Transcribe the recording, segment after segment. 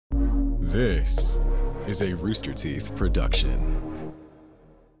This is a Rooster Teeth production.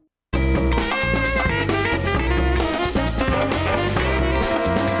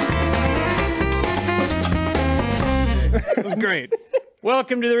 That was great.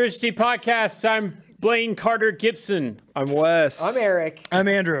 Welcome to the Rooster Teeth Podcast. I'm Blaine Carter Gibson. I'm Wes. I'm Eric. I'm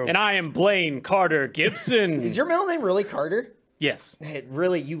Andrew. And I am Blaine Carter Gibson. Is your middle name really Carter? Yes. It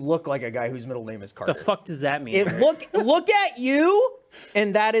really, you look like a guy whose middle name is Carter. The fuck does that mean? Look at you,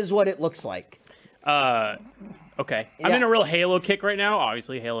 and that is what it looks like. Okay. I'm Yeah. in a real Halo kick right now,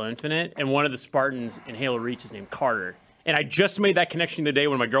 obviously Halo Infinite, and one of the Spartans in Halo Reach is named Carter. And I just made that connection the other day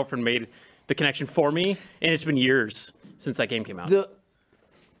when my girlfriend made the connection for me, and it's been years since that game came out.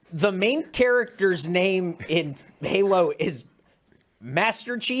 The main character's name in Halo is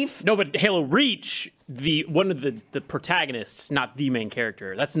Master Chief. No, but Halo Reach, one of the protagonists, not the main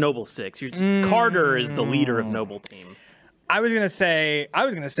character. That's Noble Six. Carter is the leader of Noble Team. I was gonna say,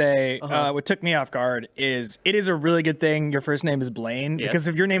 what took me off guard is it is a really good thing your first name is Blaine, because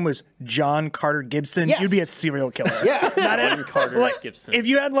if your name was John Carter Gibson, Yes. you'd be a serial killer. Yeah. John Carter Like, Gibson. if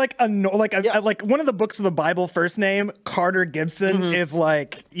you had like like one of the books of the Bible first name, Carter Gibson, is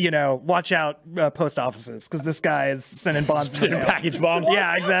like, watch out post offices, because this guy is sending bombs in the Sending mail. package bombs.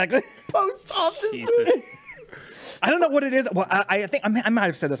 Yeah, exactly. Post office. Jesus. I don't know what it is. Well, I think I might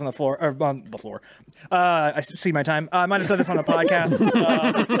have said this on the floor, or on the floor. I see my time. I might have said this on a podcast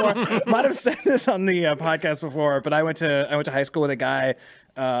before. Might have said this on the podcast before. But I went to high school with a guy,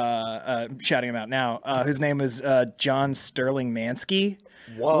 shouting him out now, whose name was John Sterling Mansky,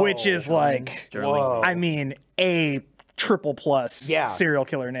 Whoa, which is like, Sterling. I mean, a triple plus serial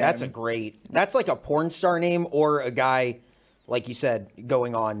killer name. That's like a porn star name or a guy, like you said,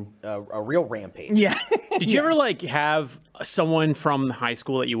 going on a real rampage. Yeah. Did you ever have someone from high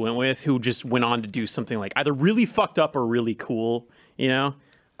school that you went with who just went on to do something like either really fucked up or really cool? I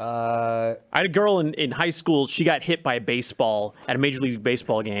had a girl in high school. She got hit by a baseball at a Major League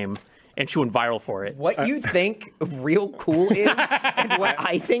Baseball game, and she went viral for it. What you think real cool is and what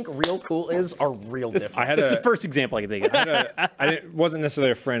I think real cool is are real different. That's the first example I can think of. wasn't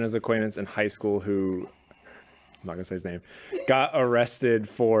necessarily a friend, as an acquaintance in high school who, I'm not gonna say his name, got arrested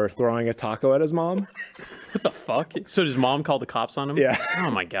for throwing a taco at his mom. What the fuck? So his mom called the cops on him? Yeah.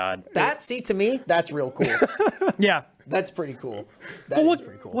 Oh my god. To me, that's real cool. Yeah. That's pretty cool. But That is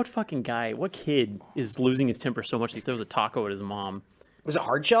pretty cool. what fucking guy? What kid is losing his temper so much that he throws a taco at his mom? Was it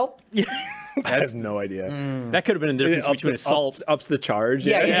hard shell? I have no idea. That could have been the difference between assault. Ups the charge.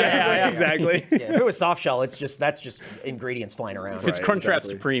 Yeah, exactly. Yeah, if it was soft shell, that's just ingredients flying around. If it's Crunchwrap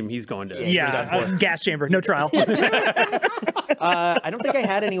Supreme, he's going to. Yeah. Gas chamber. No trial. I don't think I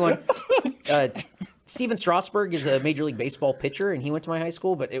had anyone. Steven Strasburg is a Major League Baseball pitcher, and he went to my high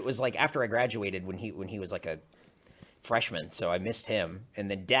school. But it was like after I graduated, when he was like a freshman, so I missed him. And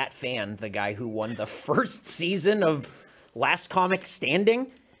then Dat Fan, the guy who won the first season of Last Comic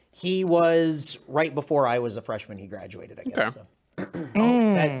Standing, he was right before I was a freshman. He graduated, I guess.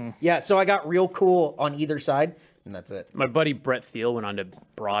 Okay. So. So I got real cool on either side, and that's it. My buddy Brett Thiel went on to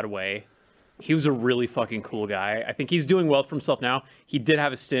Broadway. He was a really fucking cool guy. I think he's doing well for himself now. He did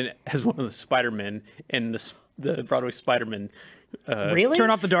have a stint as one of the Spider-Men in the Broadway Spider-Man. Really?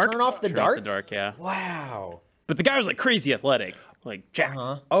 Turn Off the Dark? Turn off the Turn dark? Off the Dark, yeah. Wow. But the guy was crazy athletic, jacked.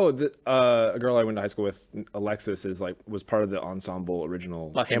 Oh, a girl I went to high school with, Alexis, was part of the ensemble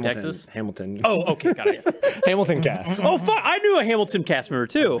original Los Hamilton. Texas? Hamilton. Oh, okay, got it. Hamilton cast. Oh, fuck! I knew a Hamilton cast member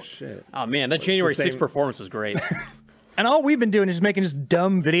too. Shit. Oh man, that January 6th same- performance was great. And all we've been doing is making just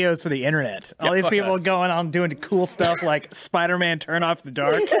dumb videos for the internet. All these fuck people us. going on doing cool stuff like Spider-Man Turn Off the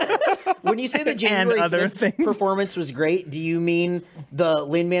Dark. When you say the January other 6th things. performance was great, do you mean the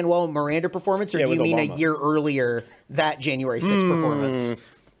Lin-Manuel Miranda performance, or Yeah, do you with mean Obama. a year earlier that January 6th performance?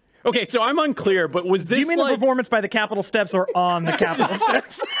 Okay, so I'm unclear, but was this Do you mean the performance by the Capitol steps or on the Capitol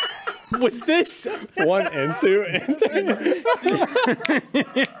steps? was this 1 and 2 and 3.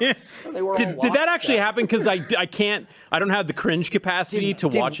 They were all did that actually happen? Because I don't have the cringe capacity to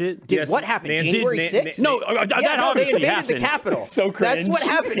watch it. Did Yes, what happened? Nancy- January Na- 6th? No, that obviously they invaded happened. the Capitol. So cringe. That's what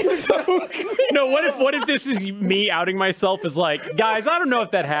happened. No, what if this is me outing myself as guys, I don't know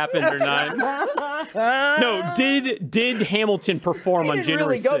if that happened or not. No, did Hamilton perform He on didn't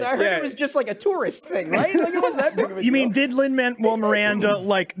January really go 6th? there. I heard it was just like a tourist thing, right? Like it wasn't that big of a You mean, deal. did Lin-Manuel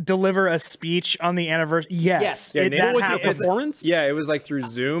Miranda deliver a speech on the anniversary? Yes. Yes. Yeah, that was it, happened. performance? Yeah, it was through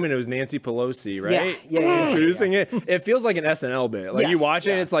Zoom, and it was Nancy Pelosi, right? Yeah. Introducing it. It feels like an SNL bit. You Yes, watch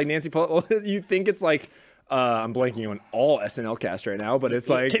it, yeah. it's like Nancy Pelosi. You think it's I'm blanking on all SNL cast right now, but it's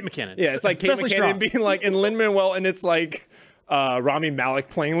Kate McKinnon. Yeah, it's like Kate Cecily Strong. McKinnon being in Lin-Manuel, and it's Rami Malek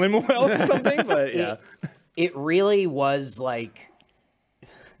playing Lin-Manuel or something. But yeah, It really was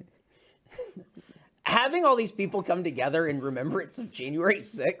having all these people come together in remembrance of January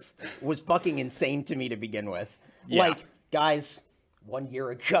 6th was fucking insane to me to begin with. Yeah. Like, guys, 1 year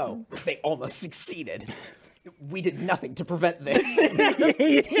ago, they almost succeeded. We did nothing to prevent this.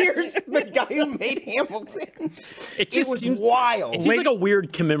 Here's the guy who made Hamilton. It just was seems wild. It seems like a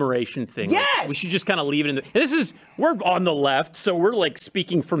weird commemoration thing. Like, Yes! we should just kind of leave it in the. And this is we're on the left, so we're like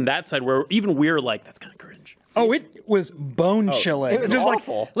speaking from that side. Where even we're like that's kind of cringe. Oh, it was bone chilling. it was Just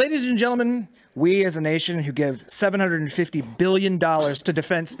awful. Like, ladies and gentlemen, we as a nation who give $750 billion to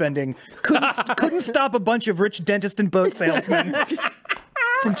defense spending couldn't stop a bunch of rich dentist and boat salesmen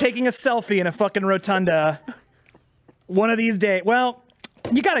from taking a selfie in a fucking rotunda one of these days. Well,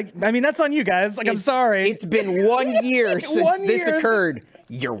 you gotta, I mean, that's on you guys. Like, I'm sorry. It's been 1 year since 1 this year. occurred.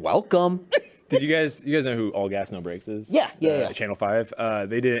 You're welcome. Did you guys know who All Gas No Brakes is? Yeah. Channel 5.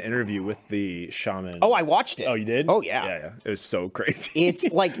 They did an interview with the shaman. Oh, I watched it. Oh, you did? Oh, yeah. Yeah. It was so crazy. It's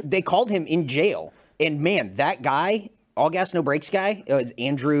like they called him in jail. And man, that guy, All Gas No Brakes guy, it's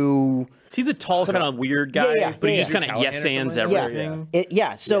Andrew. See the tall, kind of weird guy, Yeah, but he yeah. just kind of Callahan yes or ands something?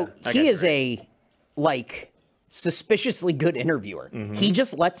 everything. So that he guy's is a like suspiciously good interviewer. He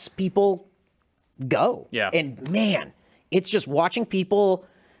just lets people go. Yeah. And man, it's just watching people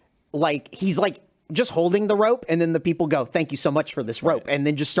like he's like just holding the rope and then the people go, "Thank you so much for this rope." And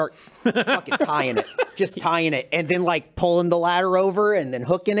then just start fucking tying it. Just tying it and then like pulling the ladder over and then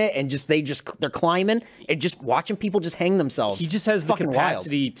hooking it and they're climbing and just watching people just hang themselves. He just has the Fucking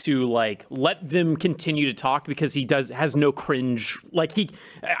capacity to like let them continue to talk because he has no cringe. Like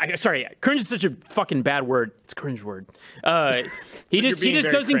sorry, cringe is such a fucking bad word. It's a cringe word. He just being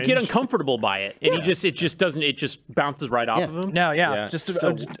very doesn't get cringe. uncomfortable by it, and it just bounces right off of him. no, yeah. Yeah. Just,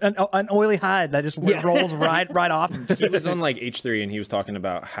 So- just an oily hide that just rolls right off. He was on like H3 and he was talking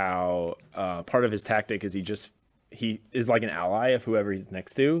about how part of his tactic is he is like an ally of whoever he's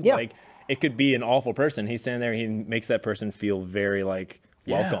next to. Yeah. Like it could be an awful person. He's standing there, he makes that person feel very like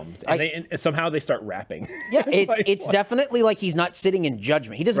welcomed. And somehow they start rapping. Yeah, it's definitely like he's not sitting in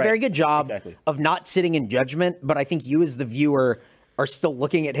judgment. He does a Right, very good job exactly. of not sitting in judgment, but I think you as the viewer are still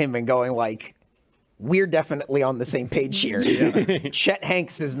looking at him and going like, we're definitely on the same page here. Chet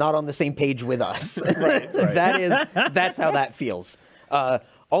Hanks is not on the same page with us. Right. That's how that feels.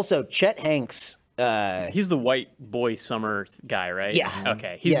 Also, Chet Hanks. He's the white boy summer guy, right? Yeah.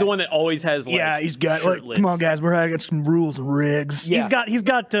 Okay. He's Yeah. the one that always has like Yeah, he's got like, shirtless. come on, guys, we're got some rules and rigs. Yeah. He's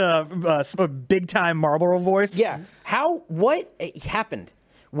got a big time Marlboro voice. Yeah. What happened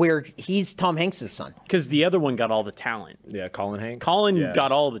where he's Tom Hanks' son? Because the other one got all the talent. Yeah, Colin Hanks. Colin Yeah.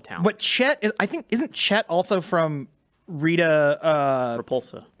 got all the talent. But Chet is, I think, isn't Chet also from Rita?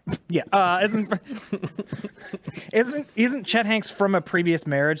 Repulsa. Yeah, isn't Chet Hanks from a previous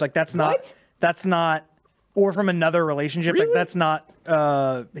marriage? Like that's not, or from another relationship. Really? Like that's not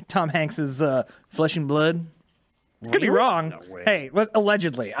Tom Hanks's flesh and blood. Could be wrong. Hey,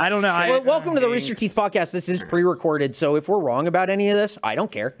 allegedly, I don't know. Well, welcome to the Rooster Teeth podcast. This is pre-recorded, so if we're wrong about any of this, I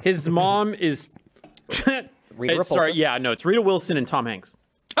don't care. His mom is. Rita Sorry, Repulsa? yeah, no, it's Rita Wilson and Tom Hanks.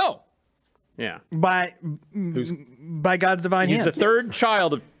 Oh, Yeah. by God's divine He's hand. the third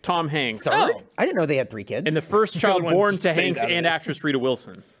child of Tom Hanks. Oh. I didn't know they had 3 kids. And the first child one born just to stays Hanks out of and it. actress Rita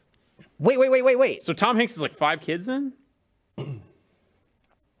Wilson. Wait. So Tom Hanks is like 5 kids then?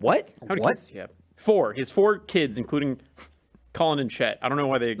 What? How many What? kids does he have? 4. He has 4 kids, including Colin and Chet. I don't know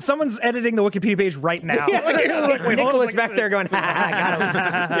why they. Someone's editing the Wikipedia page right now. Like, wait, hold on a Nicholas second. back there going, ha, I got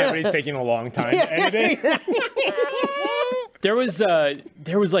him. Yeah, but he's taking a long time to edit it. There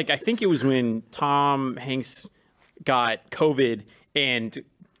was like I think it was when Tom Hanks got COVID and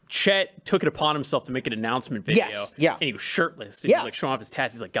Chet took it upon himself to make an announcement video. Yes, yeah. And he was shirtless. And he Yeah. was like showing off his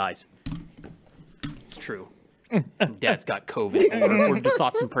tats. He's like, guys, it's true. Dad's got COVID. We're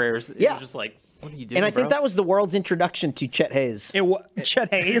thoughts and prayers. It Yeah. was just like, what are you doing? And I think that was the world's introduction to Chet Hayes. Chet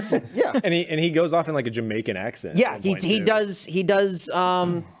Hayes. Yeah. And he goes off in like a Jamaican accent. Yeah, at one point, he too. does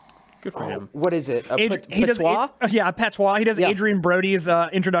good for him. what is it? He does Patois? Patois. He does Yeah. Adrian Brody's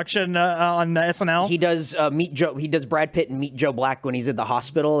introduction on SNL. He does Meet Joe. He does Brad Pitt and Meet Joe Black when he's at the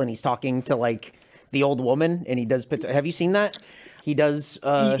hospital and he's talking to like the old woman and he does. Have you seen that? He does.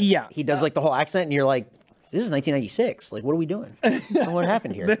 Yeah. He does like the whole accent and you're like, this is 1996. Like, what are we doing? What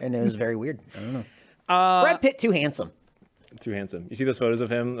happened here? And it was very weird. I don't know. Brad Pitt too handsome. Too handsome. You see those photos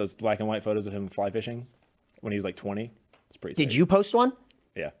of him, those black and white photos of him fly fishing when he was like 20? It's pretty Did sick. you post one?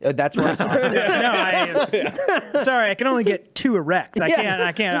 Yeah. That's where I saw it. Sorry, I can only get 2 erect.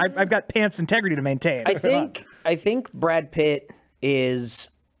 I can't. I've got pants integrity to maintain. I think Brad Pitt is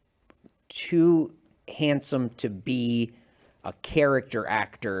too handsome to be a character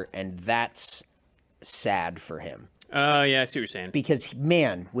actor, and that's sad for him. Yeah, I see what you're saying. Because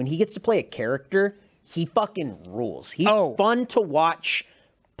man, when he gets to play a character, he fucking rules. He's Oh. fun to watch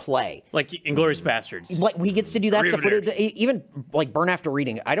play. Like Inglourious Bastards. Like he gets to do that stuff. Riveters. Even like Burn After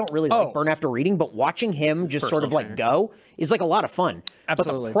Reading. I don't really like Burn After Reading, but watching him just sort of Personal like trainer. go is like a lot of fun. But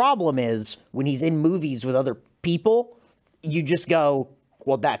Absolutely. the problem is when he's in movies with other people, you just go,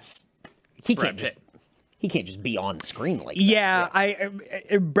 well, he Brad can't just be on screen like that.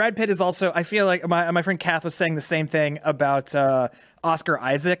 Yeah, Brad Pitt is also. I feel like my friend Kath was saying the same thing about Oscar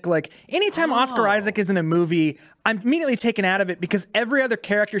Isaac. Like anytime Oscar Isaac is in a movie, I'm immediately taken out of it because every other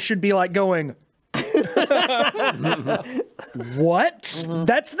character should be like going. What?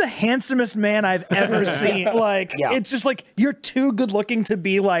 That's the handsomest man I've ever seen. Like it's just like you're too good looking to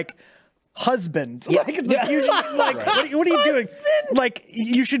be like husband. Like it's like you just, like what are you doing? Like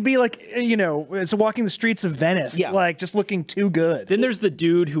you should be like it's walking the streets of Venice. Yeah. Like just looking too good. Then there's the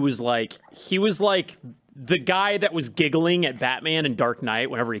dude who was like, the guy that was giggling at Batman and Dark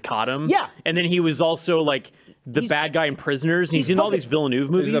Knight whenever he caught him. Yeah. And then he was also like the bad guy in Prisoners. And he's in all these Villeneuve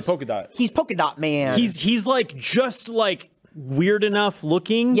He's movies. the polka dot. He's Polka Dot Man. He's like just like weird enough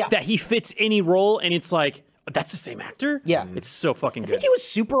looking that he fits any role, and it's like that's the same actor. Yeah. It's so fucking I good. think he was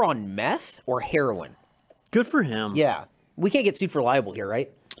super on meth or heroin. Good for him. Yeah. We can't get sued for libel here,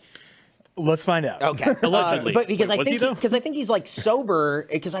 right? Let's find out. Okay. Allegedly. But because Wait, was he, though? I think he's like sober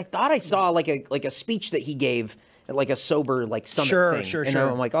because I thought I saw like a speech that he gave at like a sober like summit Sure, thing. sure, and sure.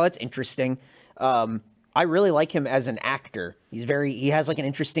 I'm like, oh, that's interesting. I really like him as an actor. He has like an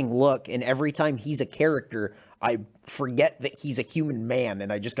interesting look, and every time he's a character, I forget that he's a human man,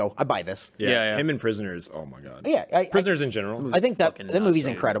 and I just go, I buy this. Yeah. Him and Prisoners. Oh my god. Yeah, Prisoners in general. I think that fucking the movie's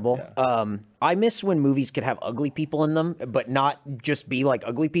insane. incredible. I miss when movies could have ugly people in them, but not just be like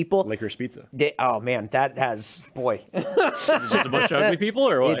ugly people. Licorice Pizza. Oh man, that has boy. Just a bunch of ugly people,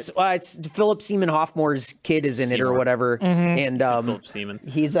 or what? It's Philip Seymour Hoffman's kid is in it or Seymour. whatever, and Philip Seaman.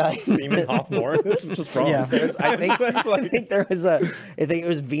 he's Seaman Hoffmore. That's just wrong. Yeah. I think there was I think it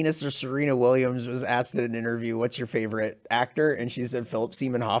was Venus or Serena Williams was asked in an interview, "What's your favorite actor?" And she said Philip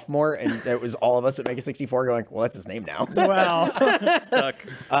Seymour Hoffmore, and it was all of us at Mega 64 going, "Well, that's his name now." Wow. Stuck.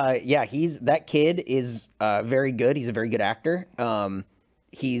 Yeah, that kid is very good. He's a very good actor.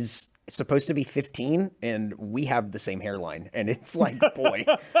 He's supposed to be 15, and we have the same hairline, and it's like,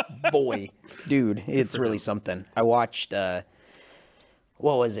 boy, dude, it's really something. I watched.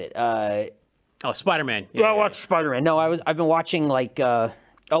 What was it? Oh, Spider-Man. I watched Spider-Man. No, I've been watching like a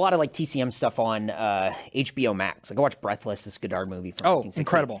lot of like TCM stuff on HBO Max. Like I watched Breathless, this Godard movie from 1960.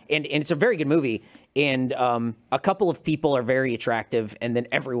 incredible. And it's a very good movie. And a couple of people are very attractive, and then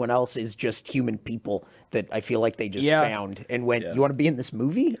everyone else is just human people that I feel like they just found and went, "You want to be in this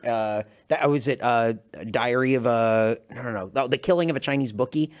movie?" That was it. Diary of The Killing of a Chinese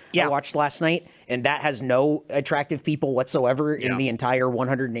Bookie. I watched last night, and that has no attractive people whatsoever in the entire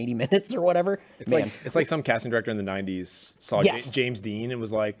 180 minutes or whatever. It's like some casting director in the 90s saw Yes. James Dean and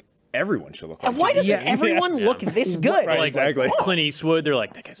was like, everyone should look like And why James doesn't Dean. everyone look this good? Right, exactly. Clint Eastwood. They're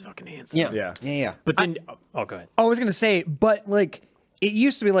like, that guy's fucking handsome. Yeah. But then, go ahead. I was gonna say, but like it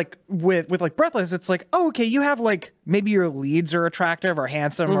used to be like with like Breathless, it's like, oh, okay, you have like maybe your leads are attractive or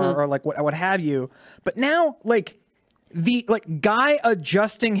handsome or like what have you. But now like the guy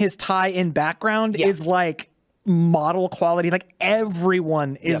adjusting his tie in background is like model quality. Like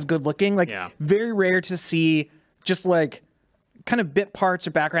everyone is good looking. Like very rare to see just like kind of bit parts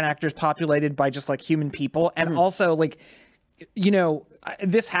or background actors populated by just like human people. And also like,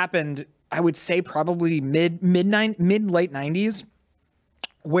 this happened, I would say probably mid late 90s,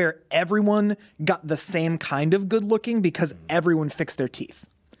 where everyone got the same kind of good looking because everyone fixed their teeth.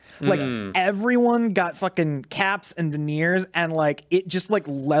 Like everyone got fucking caps and veneers, and like it just like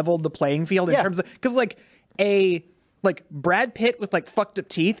leveled the playing field in terms of, because like Brad Pitt with like fucked up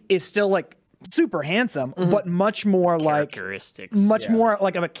teeth is still like super handsome, but much more like Characteristics. much more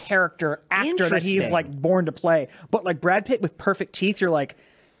like of a character actor that he's Interesting. like born to play. But like Brad Pitt with perfect teeth, you're like,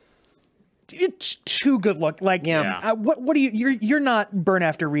 it's too good look. Like, what do you're not Burn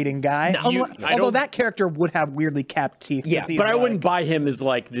After Reading guy. Although that character would have weirdly capped teeth. Yeah, But I wouldn't buy him as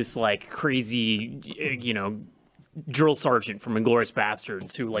like this like crazy, drill sergeant from Inglourious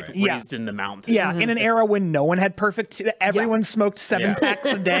Bastards who like raised in the mountains. Yeah, in an era when no one had perfect. Everyone smoked 7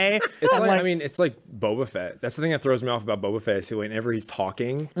 packs a day. It's it's like Boba Fett. That's the thing that throws me off about Boba Fett. Is whenever he's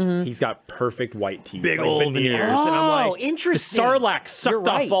talking, he's got perfect white teeth, Big like old veneers. and I'm Oh, like, The interesting. Sarlacc sucked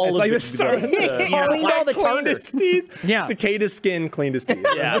right. off all it's of like the, the Cleaned all the cleaned tartar. his teeth. Yeah. Decayed his skin, cleaned his teeth.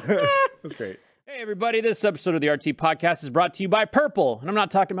 Yeah. That's great. Hey everybody, this episode of the RT Podcast is brought to you by Purple. And I'm not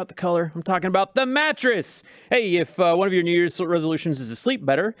talking about the color, I'm talking about the mattress. Hey, if one of your New Year's resolutions is to sleep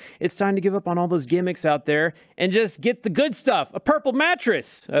better, it's time to give up on all those gimmicks out there and just get the good stuff, a Purple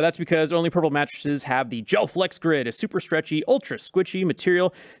mattress. That's because only Purple mattresses have the Gel Flex Grid, a super stretchy, ultra squishy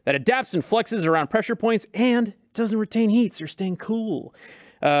material that adapts and flexes around pressure points and doesn't retain heat, so you're staying cool.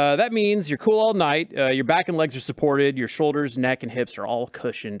 That means you're cool all night, your back and legs are supported, your shoulders, neck, and hips are all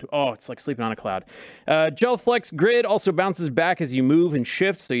cushioned. Oh, it's like sleeping on a cloud. Gel Flex Grid also bounces back as you move and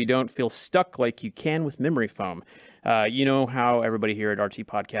shift so you don't feel stuck like you can with memory foam. You know how everybody here at RT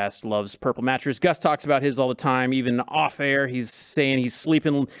Podcast loves Purple Mattress. Gus talks about his all the time, even off air. He's saying he's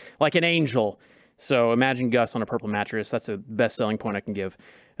sleeping like an angel. So imagine Gus on a Purple mattress. That's the best selling point I can give.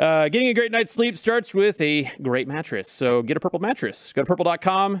 Getting a great night's sleep starts with a great mattress. So get a Purple mattress. Go to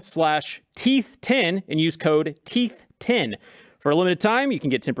purple.com/teeth10 and use code teeth10. For a limited time, you can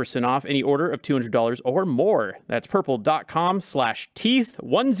get 10% off any order of $200 or more. That's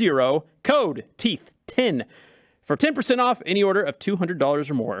purple.com/teeth10, code teeth10 for 10% off any order of $200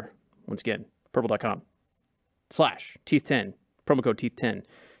 or more. Once again, purple.com/teeth10, promo code teeth10.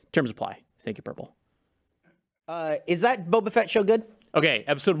 Terms apply. Thank you, Purple. Is that Boba Fett show good? Okay,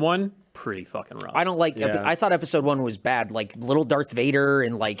 episode 1, pretty fucking rough. I don't like. Yeah. I thought episode 1 was bad. Like little Darth Vader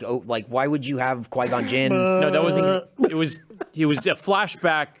and like why would you have Qui-Gon Jinn? No, that wasn't. It was a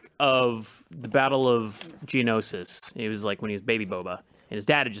flashback of the Battle of Geonosis. It was like when he was baby Boba and his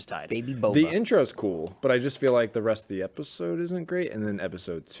dad had just died. Baby Boba. The intro's cool, but I just feel like the rest of the episode isn't great. And then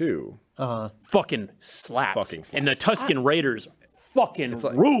episode 2, Fucking slaps. Fucking slaps. And the Tusken Raiders fucking it's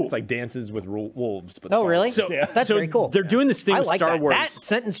like, rule. it's like Dances with Wolves. But Oh, Star really? Wars. So, That's so very cool. They're doing this thing I with like Star that. Wars. That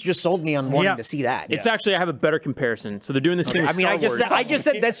sentence just sold me on wanting to see that. It's actually, I have a better comparison. So they're doing this thing with I mean, Star I just Wars. said, I just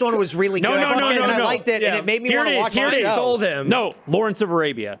said this one was really No, good. no, no, and no, I no. liked it, and it made me Here want it to is, watch here the it is. show. Sold him. No, Lawrence of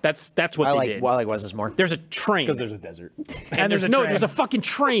Arabia. That's what I they like did. Wild Like Wes's more. There's a train. Because there's a desert. And there's a fucking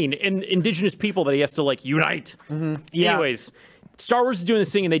train and indigenous people that he has to like unite. Yeah. Anyways, Star Wars is doing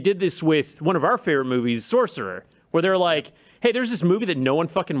this thing, and they did this with one of our favorite movies, Sorcerer, where they're like, hey, there's this movie that no one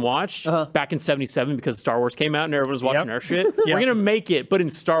fucking watched back in 77 because Star Wars came out and everyone was watching our shit. We're going to make it, but in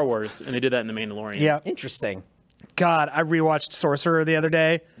Star Wars. And they did that in The Mandalorian. Yeah. Interesting. God, I rewatched Sorcerer the other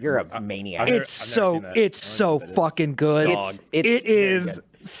day. You're a maniac. I've never It's seen that. it's so fucking good. It's It is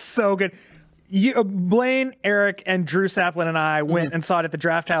so good. Blaine, Eric, and Drew Saplin and I went and saw it at the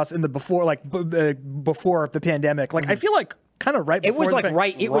Draft House in the before the pandemic. Like I feel like kind of right. It Before was like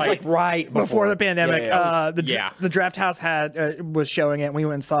right. It was like right before the pandemic. Yeah. The Draft House was showing it, and we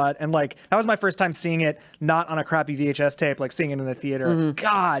went and saw it, and like that was my first time seeing it, not on a crappy VHS tape, like seeing it in the theater.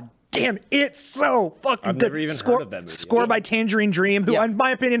 God damn, it's so fucking I've good. never even score, heard of that movie. Score by Tangerine Dream, who, Yeah. in my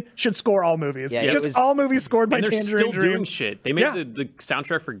opinion, should score all movies. Yeah, it Just was- all movies scored by And they're Tangerine still Dream. doing shit. They made Yeah. the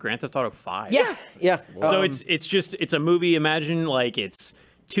soundtrack for Grand Theft Auto 5. Yeah. So it's a movie. Imagine like it's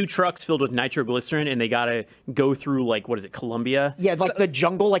 2 trucks filled with nitroglycerin, and they gotta go through like what is it, Colombia? Yeah, like the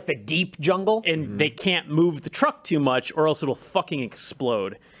jungle, like the deep jungle. And they can't move the truck too much, or else it'll fucking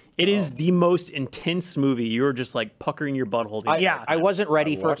explode. It is the most intense movie. You're just like puckering your butthole. I wasn't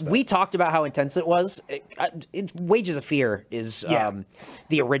ready for. We talked about how intense it was. Wages of Fear is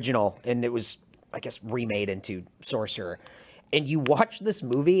the original, and it was, I guess, remade into Sorcerer. And you watch this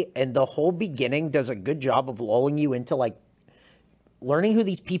movie, and the whole beginning does a good job of lulling you into like learning who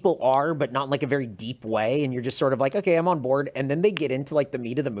these people are, but not in like a very deep way. And you're just sort of like, okay, I'm on board. And then they get into like the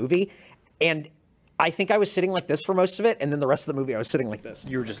meat of the movie, and I think I was sitting like this for most of it, and then the rest of the movie I was sitting like this.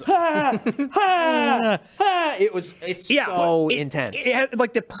 You were just It's so intense. It had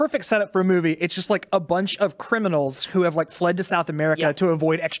like the perfect setup for a movie. It's just like a bunch of criminals who have like fled to South America to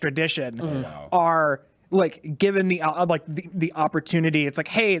avoid extradition are like given the the opportunity. It's like,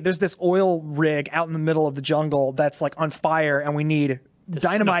 hey, there's this oil rig out in the middle of the jungle that's like on fire, and we need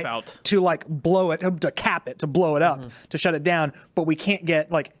dynamite snuff out. to like blow it, to cap it, to blow it up, to shut it down. But we can't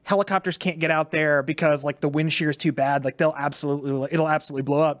get like helicopters can't get out there because like the wind shear is too bad. Like it'll absolutely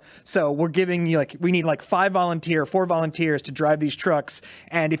blow up. So we're giving you like, we need like 4 volunteers to drive these trucks.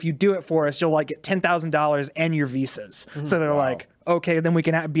 And if you do it for us, you'll like get $10,000 and your visas. So they're like, okay, then we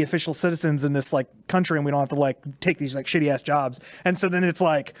can be official citizens in this like country, and we don't have to like take these like shitty ass jobs. And so then it's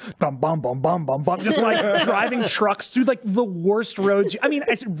like bum bum bum bum bum bum, just like driving trucks through like the worst roads. I mean,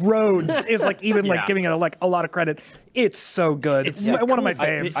 roads is like even like giving it a lot of credit. It's so good. It's one of my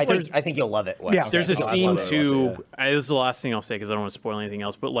faves. I think you'll love it, Wes. Yeah. There's a I think scene you'll love it. too. This is the last thing I'll say because I don't want to spoil anything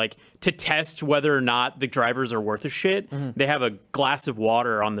else. But like to test whether or not the drivers are worth a shit, they have a glass of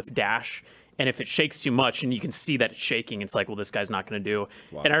water on the dash. And if it shakes too much, and you can see that it's shaking, it's like, well, this guy's not going to do.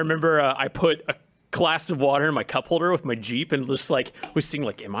 Wow. And I remember I put glass of water in my cup holder with my Jeep and just like was seeing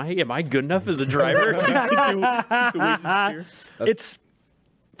like, am I good enough as a driver to do the Weed Disappear? It's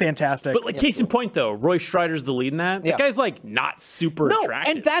fantastic. But like case in point though, Roy Schreider's the lead in that. Yeah. That guy's like not super No,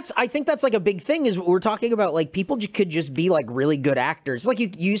 attractive. and I think that's like a big thing is we're talking about like people could just be like really good actors. Like you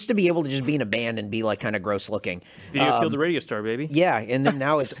used to be able to just be in a band and be like kind of gross looking. Video killed the radio star, baby. Yeah, and then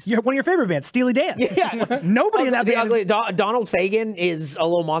now it's One of your favorite bands, Steely Dan. yeah. Nobody in that the band ugly Donald Fagen is a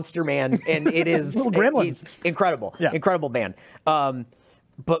little monster man, and it is Little gremlin. he's incredible, Yeah. incredible band.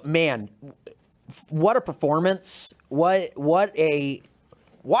 But man, what a performance! What a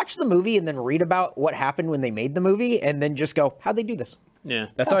watch the movie and then read about what happened when they made the movie, and then just go, how'd they do this? Yeah.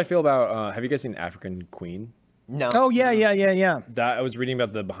 That's how I feel about. Have you guys seen African Queen? No. Oh yeah. That I was reading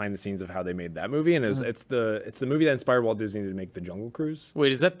about the behind the scenes of how they made that movie, and it's the movie that inspired Walt Disney to make the Jungle Cruise.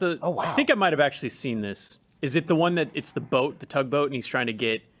 Wait, is that the? Oh, wow. I think I might have actually seen this. Is it the one that it's the boat, the tugboat, and he's trying to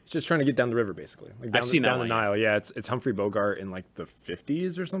get? It's just trying to get down the river, basically. Like down, seen that down the one, yeah. Nile. Yeah, it's Humphrey Bogart in like the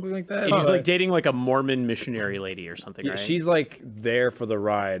 50s or something like that. He's like dating like a Mormon missionary lady or something, Yeah, right? she's like there for the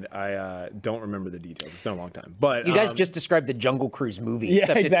ride. I don't remember the details. It's been a long time. But You guys just described the Jungle Cruise movie, yeah,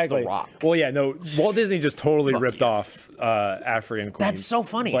 except exactly. it's The Rock. Well, yeah, no. Walt Disney just totally ripped off African Queen. That's so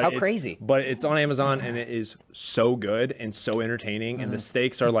funny. But How it's- crazy. But it's on Amazon and it is so good and so entertaining. And the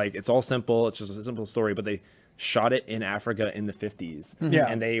stakes are like it's all simple. It's just a simple story, but they shot it in Africa in the 50s. Yeah.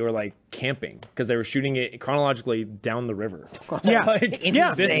 And they were like camping because they were shooting it chronologically down the river. Yeah. Like,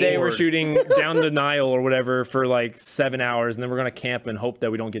 Yeah. this day we're shooting down the Nile or whatever for like 7 hours, and then we're gonna camp and hope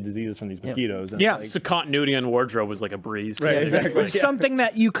that we don't get diseases from these mosquitoes. And Yeah. like, So continuity on wardrobe was like a breeze. Right, exactly. Something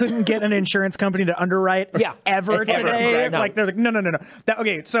that you couldn't get an insurance company to underwrite Yeah. ever Ever. today. No. Like they're like, no.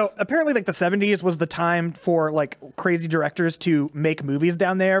 Okay, so apparently like the 70s was the time for like crazy directors to make movies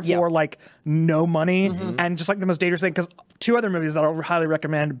down there for Yeah. like no money and just like the most dangerous thing because two other movies that I'll highly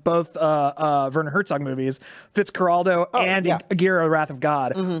recommend, both Werner Herzog movies, Fitzcarraldo and yeah. Aguirre, Wrath of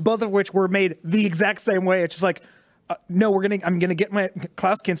God, both of which were made the exact same way. It's just like, no, I'm gonna get my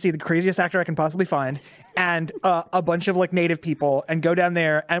Klaus Kinski, the craziest actor I can possibly find, and a bunch of like native people, and go down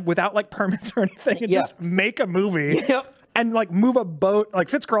there and without like permits or anything, and Yeah. just make a movie. Yep. And like move a boat, like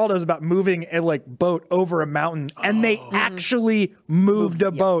Fitzcarraldo is about moving a like boat over a mountain, and they actually moved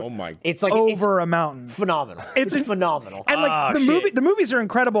a boat oh my. It's like over it's a mountain. phenomenal. It's phenomenal. And like the movies are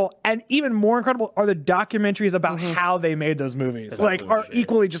incredible, and even more incredible are the documentaries about how they made those movies. Like are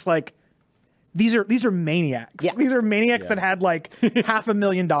equally just like these are maniacs. Yeah. These are maniacs that had like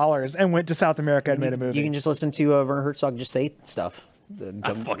 $500,000 and went to South America and made a movie. You can just listen to Werner Herzog just say stuff.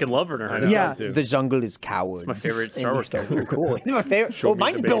 I fucking love Werner Herzog. Yeah. The jungle is cowards. my favorite Star Wars character. Cool. My favorite. Show me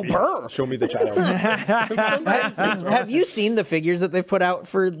mine's the Bill baby. Burr. Show me the child. Have you seen the figures that they've put out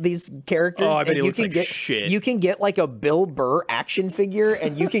for these characters? Oh, I bet And he you looks can like get, shit. You can get like a Bill Burr action figure,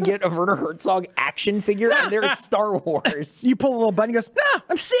 and you can get a Werner Herzog action figure, and they're Star Wars. You pull a little button, he goes, "No,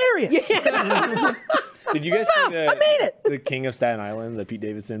 I'm serious." Did you guys see I made it. the King of Staten Island, the Pete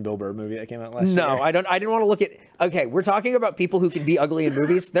Davidson, Bill Burr movie that came out last year? No, I didn't want to look at. Okay, we're talking about people who can be ugly in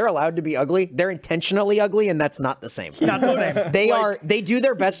movies. They're allowed to be ugly. They're intentionally ugly, and that's not the same. Not the same. They do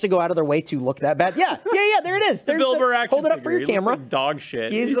their best to go out of their way to look that bad. Yeah. There it is. There's Bill Burr action hold it up for figure. your He looks camera. like dog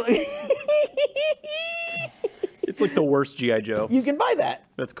shit. He's- It's like the worst G.I. Joe. you can buy that.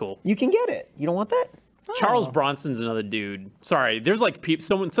 That's cool. You can get it. You don't want that? Charles Bronson's another dude. Sorry, there's like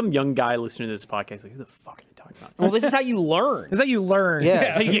some young guy listening to this podcast. Like, who the fuck are you talking about? Well, this is how you learn. Is that you learn? Yeah.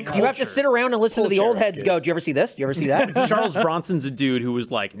 That's how you get You have to culture. sit around and listen to the old heads go, do you ever see this? Do you ever see that? Charles Bronson's a dude who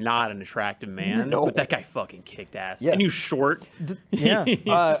was like not an attractive man, No. but that guy fucking kicked ass. Yeah. And he was short. Yeah. He's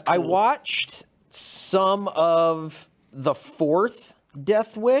just I cool. watched some of the fourth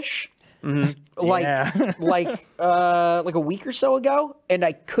Death Wish. Like Yeah. like a week or so ago, and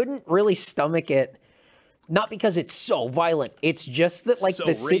I couldn't really stomach it. Not because it's so violent. It's just that like So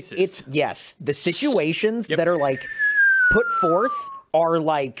it's racist. the situations Yep. that are like put forth are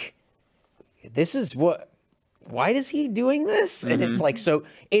like this is what why is he doing this? And it's like so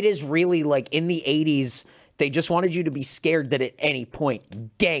it is really like in the 80s they just wanted you to be scared that at any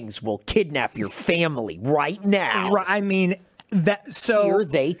point gangs will kidnap your family right now. Right, I mean that. So Here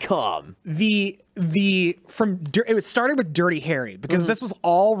they come. it started with Dirty Harry because this was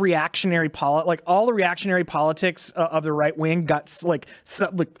all reactionary all the reactionary politics of the right wing got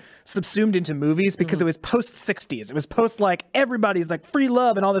subsumed into movies because it was post 60s. It was post like everybody's like free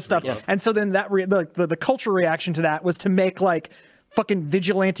love and all this stuff. And so then that the cultural reaction to that was to make like fucking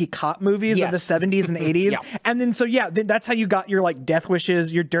vigilante cop movies of the Yes. 70s and 80s. Yeah. And then that's how you got your like Death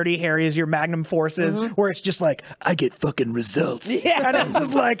Wishes, your Dirty Harrys, your Magnum Forces, where it's just like, I get fucking results. Yeah. And I'm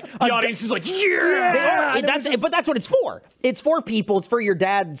just like, The audience is like, yeah. But that's what it's for. It's for people. It's for your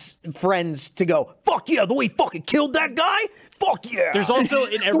dad's friends to go, fuck yeah, the way he fucking killed that guy. Fuck yeah. There's also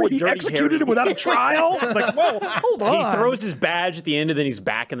in every he Dirty executed Harry, him without a trial. It's like, whoa, hold on. he throws his badge at the end and then he's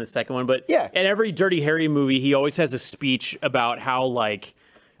back in the second one. But Yeah. in every Dirty Harry movie, he always has a speech about how like,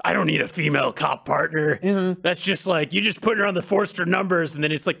 I don't need a female cop partner. That's just like, you just put her on the Forster numbers, and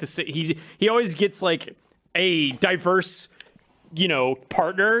then it's like he always gets like a diverse,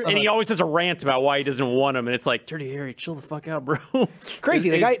 partner, and he always has a rant about why he doesn't want him, and it's like, Dirty Harry, chill the fuck out, bro. Crazy.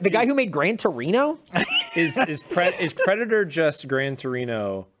 The guy who made Gran Torino? Is Predator just Gran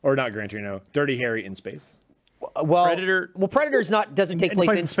Torino, or not Gran Torino, Dirty Harry in space? Well, Predator- Predator's doesn't take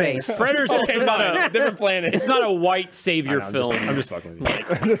place in space. Predator's also not a different planet. It's not a white savior film. I'm just fucking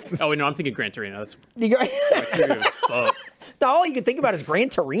with you. Oh wait, no, I'm thinking Gran Torino. That's You got- serious as fuck. All you can think about is Gran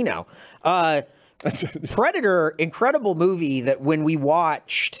Torino. Predator, incredible movie that when we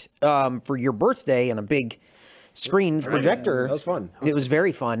watched for your birthday on a big screen projector, That was fun. It was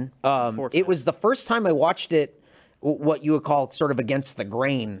very fun. It was the first time I watched it, what you would call sort of against the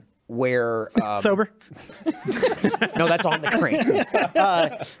grain, where Sober. no, that's on the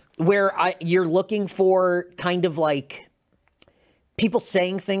grain, where you're looking for kind of like people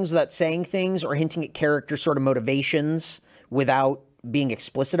saying things without saying things, or hinting at character sort of motivations without being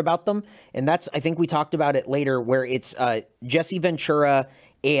explicit about them. And that's, I think we talked about it later, where it's Jesse Ventura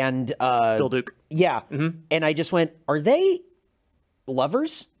and Bill Duke. yeah. And I just went, are they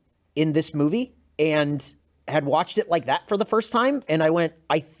lovers in this movie? And had watched it like that for the first time. And I went,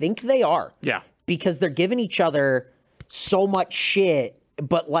 I think they are. Yeah. Because they're giving each other so much shit,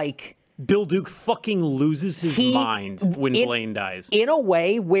 but like Bill Duke fucking loses his He- mind when in- Blaine dies. in a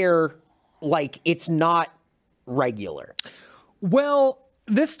way where like it's not regular. Well,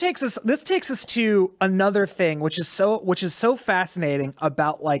 this takes us to another thing, which is so fascinating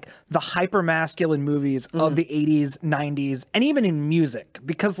about like the hypermasculine movies of the 80s, 90s, and even in music,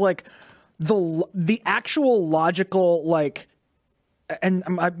 because like the actual logical like, and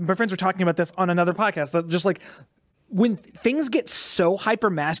my friends were talking about this on another podcast, that just like when things get so hyper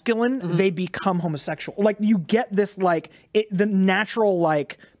masculine, they become homosexual. Like you get this like the natural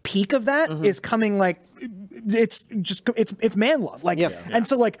like peak of that is coming like it's man love. Like and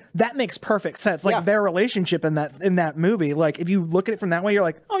so like that makes perfect sense. Like their relationship in that movie, like if you look at it from that way, you're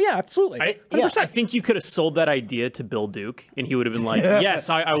like, oh yeah, absolutely. I think you could have sold that idea to Bill Duke, and he would have been like, "Yes,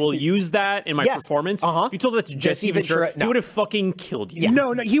 I will use that in my performance." If you told that to Jesse Ventura, he would have fucking killed you.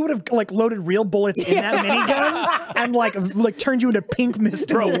 No, he would have like loaded real bullets in that minigun and like turned you into pink mist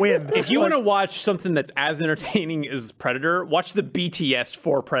in the wind. If you want to watch something that's as entertaining as Predator, watch the BTS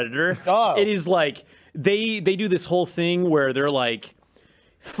for Predator. It is like they do this whole thing where they're like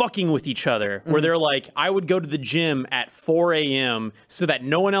fucking with each other, where they're like, I would go to the gym at 4 a.m. so that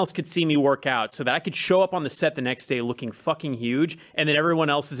no one else could see me work out, so that I could show up on the set the next day looking fucking huge, and then everyone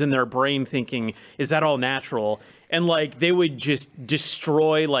else is in their brain thinking, is that all natural? And like they would just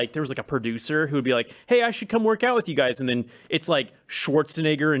destroy, like there was like a producer who would be like, hey, I should come work out with you guys, and then it's like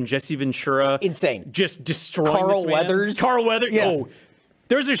Schwarzenegger and Jesse Ventura, Insane, just destroying Carl this man. Weathers. Carl Weathers. Oh,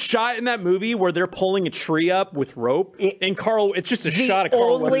 there's a shot in that movie where they're pulling a tree up with rope, and it's just a shot of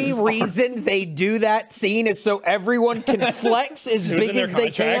Carl only Weathers. reason they do that scene is so everyone can flex as big as they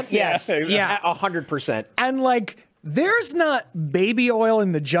can. Yes, 100%. And like, there's not baby oil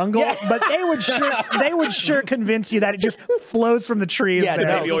in the jungle, but they would sure convince you that it just flows from the trees. Yeah, there.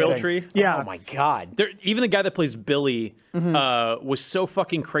 no, Baby oil tree. Yeah. Oh my god. Even the guy that plays Billy was so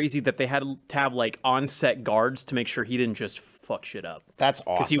fucking crazy that they had to have like on-set guards to make sure he didn't just fuck shit up. That's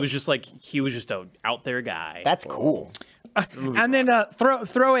awesome. Because he was just a out there guy. That's cool. And then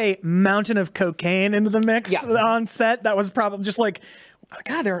throw a mountain of cocaine into the mix on set. That was probably just like,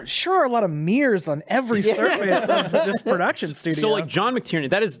 God, there are a lot of mirrors on every surface of this production studio. So like John McTiernan,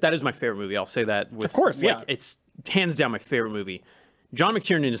 that is my favorite movie. I'll say that. Of course, like, it's hands down my favorite movie. John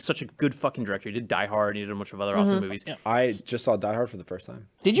McTiernan is such a good fucking director. He did Die Hard. He did a bunch of other awesome movies. I just saw Die Hard for the first time.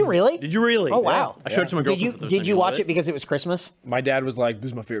 Did you really? Did you really? Oh wow. I showed it to my girlfriend. Did you watch it because it was Christmas? My dad was like,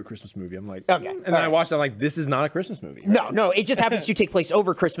 "This is my favorite Christmas movie." I'm like, Okay, And then I watched it. I'm like, "This is not a Christmas movie." No, it just happens to take place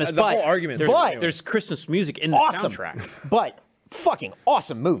over Christmas. The but whole argument. There's Christmas music in the awesome soundtrack. But fucking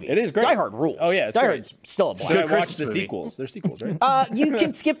awesome movie. It is great. Die Hard rules. Oh, yeah, it's Die great. Hard's still a blast. I watched Christmas the movie. sequels. There's sequels, right? You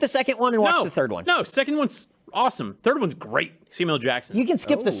can skip the second one and watch the third one. No, second one's awesome. Third one's great. Samuel Jackson. You can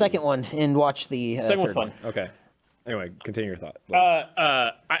skip the second one and watch the second one's third fun. one. Okay. Anyway, continue your thought.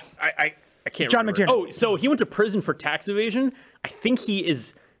 I can't John remember. McTiernan. Oh, so he went to prison for tax evasion. I think he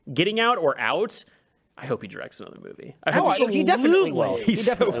is getting out or out. I hope he directs another movie. He definitely will. He's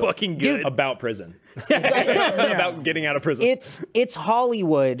so fucking good. About prison. About getting out of prison. It's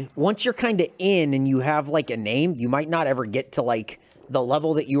Hollywood. Once you're kind of in and you have like a name, you might not ever get to like the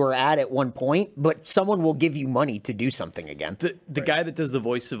level that you were at one point, but someone will give you money to do something again. The guy that does the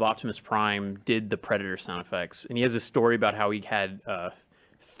voice of Optimus Prime did the Predator sound effects, and he has a story about how he had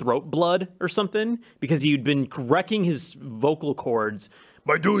throat blood or something because he'd been wrecking his vocal cords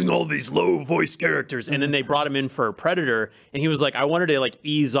by doing all these low voice characters. And then they brought him in for Predator, and he was like, I wanted to like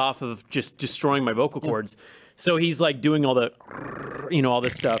ease off of just destroying my vocal cords. So he's like doing all the, all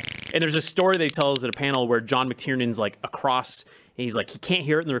this stuff. And there's a story that he tells at a panel where John McTiernan's like across, and he's like, he can't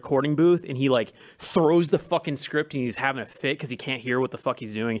hear it in the recording booth, and he like throws the fucking script, and he's having a fit because he can't hear what the fuck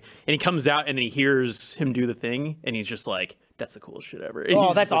he's doing. And he comes out, and then he hears him do the thing, and he's just like, that's the coolest shit ever. And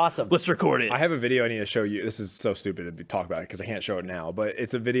Oh, that's awesome. Let's record it. I have a video I need to show you. This is so stupid to talk about it because I can't show it now, but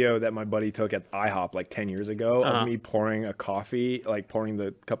it's a video that my buddy took at IHOP like 10 years ago of me pouring a coffee, like pouring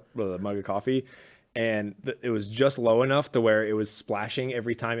the mug of coffee. And it was just low enough to where it was splashing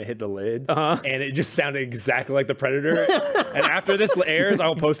every time it hit the lid. And it just sounded exactly like the Predator. And after this airs,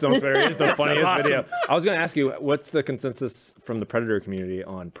 I'll post it on Twitter. It's the funniest video. I was going to ask you, what's the consensus from the Predator community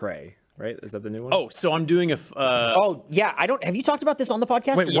on Prey? Right? Is that the new one? Oh, so I'm doing a. Oh yeah, have you talked about this on the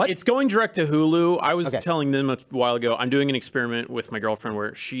podcast? Wait, what? It's going direct to Hulu. I was telling them a while ago. I'm doing an experiment with my girlfriend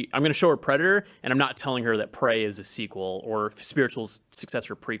where I'm going to show her Predator, and I'm not telling her that Prey is a sequel or spiritual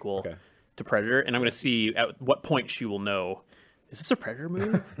successor prequel to Predator, and I'm going to see at what point she will know. Is this a Predator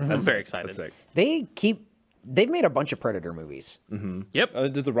movie? I'm very excited. That's sick. They've made a bunch of Predator movies. Mm-hmm. Yep,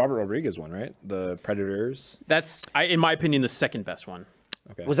 there's the Robert Rodriguez one, right? The Predators. that's in my opinion the second best one.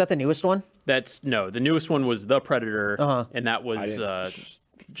 Okay. Was that the newest one? The newest one was The Predator, and that was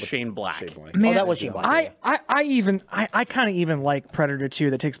Shane Black. Shane Black. Oh, that was Shane Black. I kind of even like Predator 2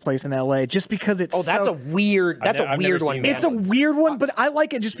 that takes place in LA just because it's That's so, a weird I've never one. seen Man. it's a weird one, but I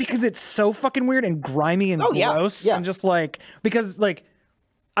like it just because it's so fucking weird and grimy and yeah, gross. yeah. And just like, because like,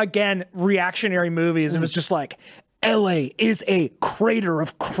 again, reactionary movies, it was just like, LA is a crater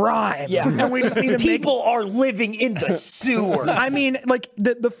of crime. Yeah. And we just need to People are living in the sewer. I mean, like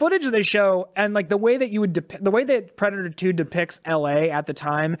the footage that they show and like the way that you would the way that Predator 2 depicts LA at the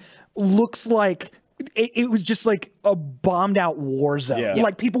time looks like it was just like a bombed out war zone. Yeah.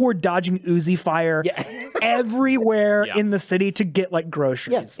 Like people were dodging Uzi fire everywhere in the city to get like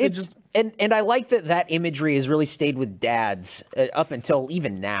groceries. Yeah, and I like that imagery has really stayed with dads up until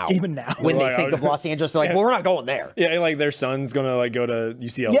even now. Even now. when Well, they think of Los Angeles, they're like, well, we're not going there. Yeah, like their son's gonna like go to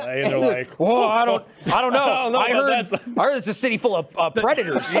UCLA, and they're like, "Whoa, I don't know. I about heard it's a city full of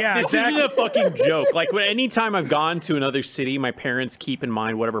predators." Yeah, This isn't a fucking joke. Like, anytime I've gone to another city, my parents keep in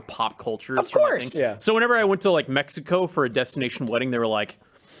mind whatever pop culture is. Of from that course. thing. Yeah. So whenever I went to like Mexico for a destination wedding, they were like,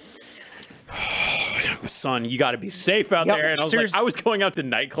 "Son, you got to be safe out Yep. there." And I was Seriously. like, I was going out to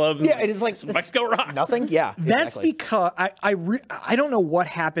nightclubs. And Yeah, it is like Mexico rocks. Nothing. Yeah, That's exactly. because I don't know what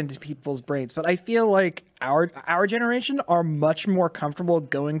happened to people's brains, but I feel like our generation are much more comfortable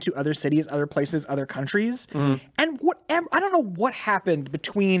going to other cities, other places, other countries, and whatever. I don't know what happened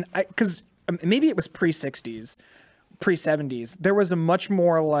between because maybe it was pre-60s, pre-70s. There was a much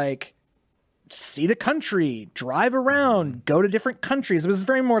more like see the country, drive around, go to different countries. It was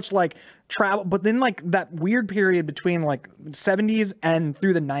very much like travel, but then like that weird period between like 70s and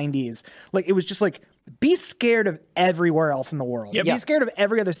through the 90s, like it was just like be scared of everywhere else in the world. Yep. Be Yeah. scared of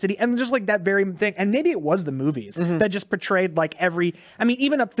every other city, and just like that very thing. And maybe it was the movies that just portrayed like every. I mean,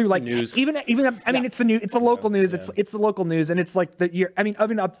 even up through like news. even up, I mean, it's the it's the local news. It's the local news, and it's like the year. I mean,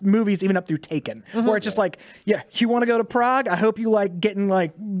 even up movies, even up through Taken, where it's just like, yeah, you want to go to Prague? I hope you like getting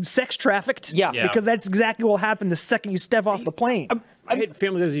like sex trafficked. Yeah. Because that's exactly what will happen the second you step off the plane. I had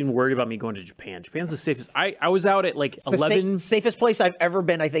family that was even worried about me going to Japan. Japan's the safest. I was out at like 11. Safest place I've ever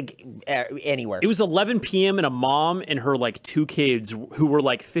been. I think anywhere. It was 11 p.m. and a mom and her like two kids who were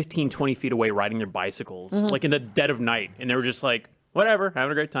like 15, 20 feet away riding their bicycles, like in the dead of night. And they were just like, whatever,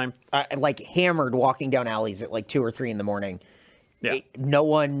 having a great time. like hammered walking down alleys at like 2 or 3 in the morning. Yeah. No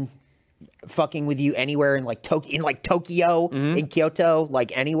one fucking with you anywhere in like Tokyo, in Kyoto,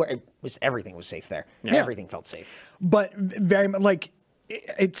 like anywhere. Everything was safe there. Yeah. Everything felt safe. But very much like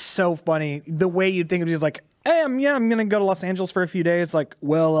it's so funny the way you'd think of it is like, hey, I'm gonna go to Los Angeles for a few days. Like,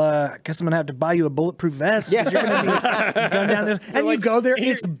 well, I guess I'm gonna have to buy you a bulletproof vest. Yeah. You're gonna be going down there, and you go there.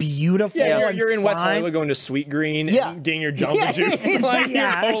 It's beautiful. yeah, and you're in West fine. Hollywood going to Sweet Green Yeah. and getting your Jamba Juice. Yeah, Like, you're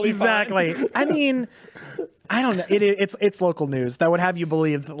Yeah, totally fine. exactly. I mean, I don't know. It's local news that would have you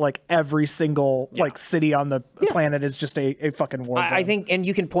believe that like every single like city on the planet is just a fucking war zone. I think, and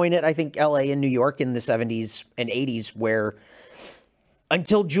you can point it, I think LA and New York in the 70s and 80s where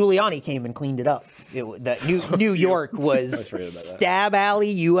until Giuliani came and cleaned it up. New York was Stab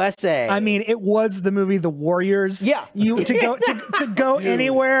Alley, USA. I mean, it was the movie The Warriors. Yeah. You to go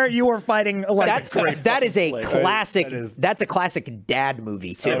anywhere, you were fighting. That is a classic. That's a classic dad movie.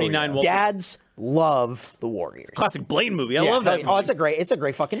 Too. 79 Walter. Dads love The Warriors. Classic Blaine movie. I love that. Oh, it's a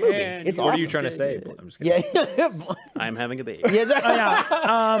great fucking movie. It's What awesome. are you trying to say? I'm just kidding. Yeah. I'm having a baby.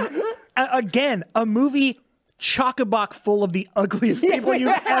 Again, a movie chock-a-block full of the ugliest people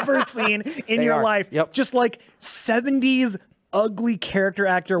you've ever seen in They your are. life. Yep. Just like 70s ugly character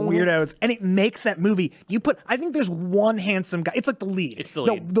actor weirdos, and it makes that movie. I think there's one handsome guy. It's like the lead. It's the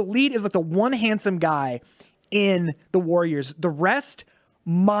lead. The lead is like the one handsome guy in The Warriors. The rest,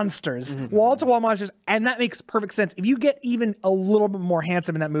 monsters, wall-to-wall monsters, and that makes perfect sense. If you get even a little bit more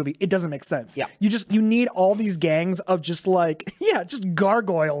handsome in that movie, it doesn't make sense. Yeah. You need all these gangs of just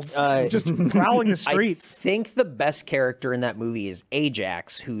gargoyles just prowling the streets. I think the best character in that movie is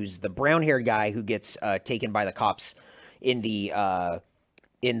Ajax, who's the brown-haired guy who gets taken by the cops in the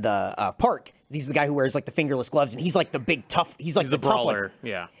park. He's the guy who wears like the fingerless gloves, and he's like the big tough. He's like The tough one. brawler.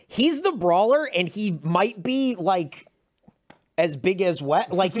 Yeah. He's the brawler, and he might be like as big as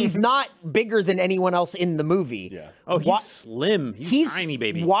Wet. Like he's not bigger than anyone else in the movie. Yeah. Oh, he's slim. He's tiny,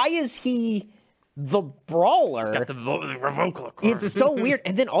 baby. Why is he the brawler? He's got the vocal cord. It's so weird.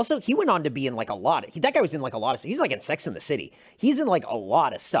 And then also, he went on to be in like a lot. That guy was in like a lot of stuff. He's like in Sex and the City. He's in like a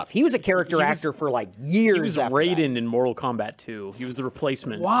lot of stuff. He was a character actor for like years. He was after Raiden in Mortal Kombat 2. He was the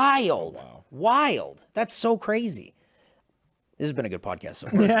replacement. Wild. Wild. That's so crazy. This has been a good podcast so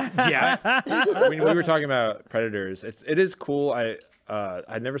far. Yeah. When we were talking about Predators, it is cool.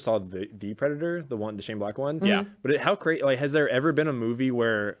 I never saw the Predator, the Shane Black one. Yeah. But how crazy! Like, has there ever been a movie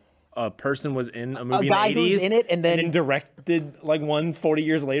where a person was in a movie guy in the 80s who's in it and then directed like one 40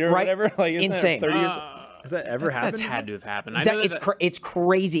 years later or Right. whatever? Like, isn't Insane. That 30 years? Has that ever happened? That's had to have happened. I know it's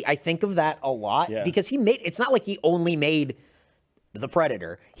crazy. I think of that a lot because it's not like he only made The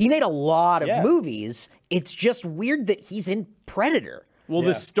Predator. He made a lot of movies. It's just weird that he's in Predator. Well,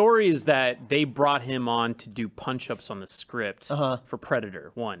 the story is that they brought him on to do punch-ups on the script for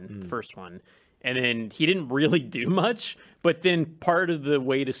Predator 1, the first one. And then he didn't really do much, but then part of the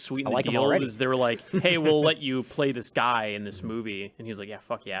way to sweeten the deal was they were like, hey, we'll let you play this guy in this movie. And he's like, yeah,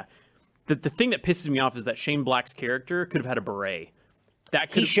 fuck yeah. The thing that pisses me off is that Shane Black's character could have had a beret.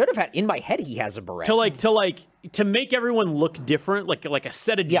 He should have had, in my head, he has a beret. To make everyone look different, like a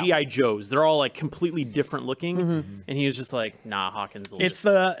set of G.I. Joes. They're all like completely different looking. And he was just like, nah, Hawkins won't have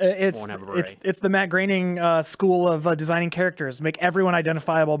a beret. It's the Matt Groening school of designing characters. Make everyone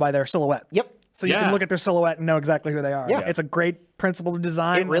identifiable by their silhouette. Yep. So you can look at their silhouette and know exactly who they are. Yeah. It's a great principle to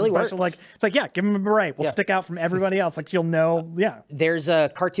design. It really works. It's like, give them a beret. We'll stick out from everybody else. Like, you'll know, There's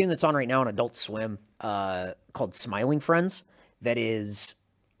a cartoon that's on right now on Adult Swim called Smiling Friends that is,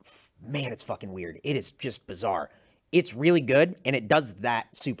 man, it's fucking weird. It is just bizarre. It's really good, and it does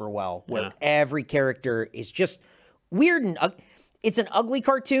that super well, where every character is just weird and it's an ugly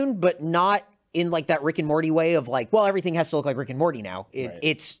cartoon, but not in like that Rick and Morty way of like, well, everything has to look like Rick and Morty now.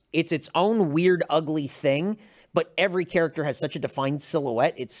 It's its own weird, ugly thing, but every character has such a defined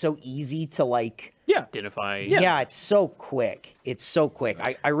silhouette. It's so easy to like identify. Yeah, it's so quick. It's so quick.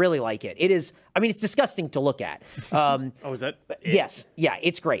 I really like it. It is. I mean, it's disgusting to look at. Is that? Yes. Yeah,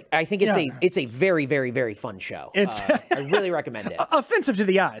 it's great. I think it's a very, very, very fun show. I really recommend it. offensive to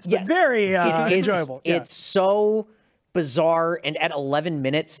the eyes, but very enjoyable. Yeah. It's so bizarre, and at 11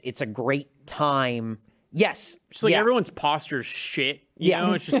 minutes, it's a great time. Yes. Just like everyone's posture's shit. You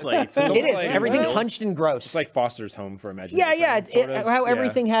know, it's just like... It is. Everything's hunched and gross. It's like Foster's Home for Imagination. Yeah. How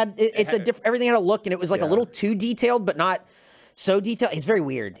everything had... everything had a look, and it was like a little too detailed, but not so detailed. It's very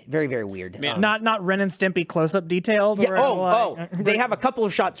weird. Very, very weird. Not Ren and Stimpy close-up detailed? Yeah, they have a couple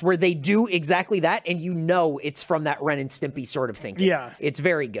of shots where they do exactly that, and you know it's from that Ren and Stimpy sort of thinking. Yeah. It's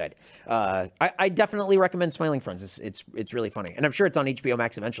very good. I definitely recommend Smiling Friends. It's really funny. And I'm sure it's on HBO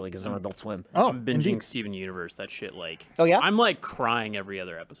Max eventually because it's on Adult Swim. I'm binging Steven Universe. That shit, like... Oh, yeah? I'm, like, crying every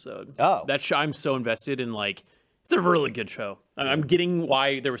other episode. Oh. That show, I'm so invested in, like... It's a really good show. I'm getting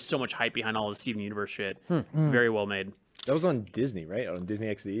why there was so much hype behind all the Steven Universe shit. It's very well made. That was on Disney, right? On Disney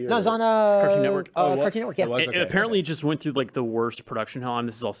XD? No, it was on Cartoon Network. Cartoon Network, yeah. It apparently just went through, like, the worst production hell. And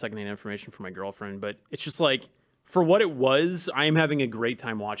this is all secondhand information from my girlfriend. But it's just, like... For what it was, I am having a great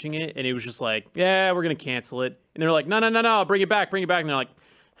time watching it. And it was just like, yeah, we're going to cancel it. And they're like, no, bring it back. And they're like,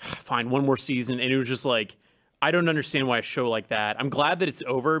 fine, one more season. And it was just like, I don't understand why a show like that. I'm glad that it's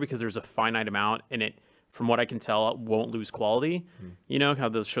over because there's a finite amount and it, from what I can tell, it won't lose quality. You know, how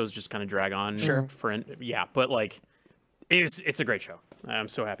those shows just kind of drag on. Sure. But like, it's a great show. I'm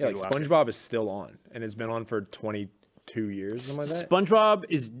so happy Yeah, to like watch it. SpongeBob is still on, and it's been on for 20 2 years, something like that. SpongeBob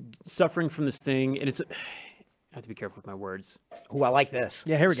is suffering from this thing, and I have to be careful with my words. Ooh, I like this.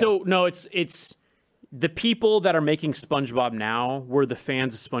 Yeah, here we go. So no, it's the people that are making SpongeBob now were the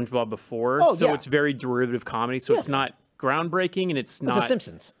fans of SpongeBob before. Oh, so yeah. it's very derivative comedy. So it's not groundbreaking, and it's not The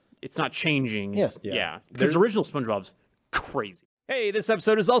Simpsons. It's not changing. Yeah. Yeah. Because the original SpongeBob's crazy. Hey, this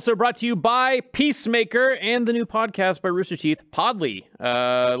episode is also brought to you by Peacemaker and the new podcast by Rooster Teeth, Podly.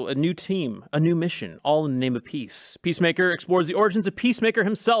 A new team, a new mission, all in the name of peace. Peacemaker explores the origins of Peacemaker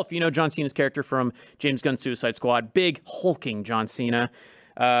himself. You know John Cena's character from James Gunn's Suicide Squad. Big, hulking John Cena.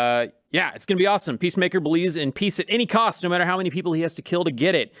 Yeah, it's going to be awesome. Peacemaker believes in peace at any cost, no matter how many people he has to kill to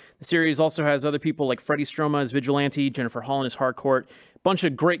get it. The series also has other people like Freddie Stroma as Vigilante, Jennifer Holland as Harcourt, bunch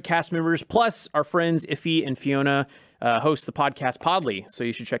of great cast members, plus our friends Iffy and Fiona host the podcast Podly, so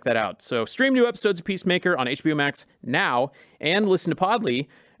you should check that out. So stream new episodes of Peacemaker on HBO Max now, and listen to Podly,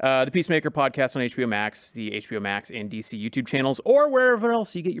 the Peacemaker podcast on HBO Max, the HBO Max and DC YouTube channels, or wherever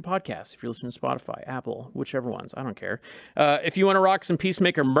else you get your podcasts. If you're listening to Spotify, Apple, whichever ones, I don't care. If you want to rock some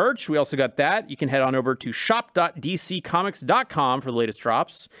Peacemaker merch, we also got that. You can head on over to shop.dccomics.com for the latest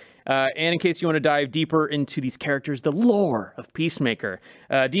drops. And in case you want to dive deeper into these characters, the lore of Peacemaker,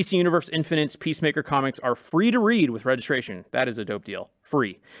 DC Universe Infinite's Peacemaker comics are free to read with registration. That is a dope deal.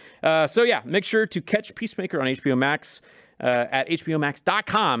 Free. So yeah, make sure to catch Peacemaker on HBO Max at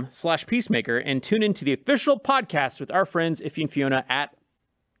hbomax.com/Peacemaker and tune into the official podcast with our friends Iffy and Fiona at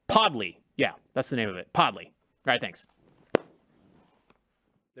Podly. Yeah, that's the name of it. Podly. All right, thanks.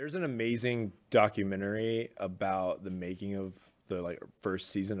 There's an amazing documentary about the making of the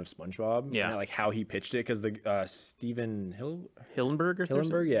first season of SpongeBob. Yeah. And, how he pitched it, because the Stephen Hillenburg or something?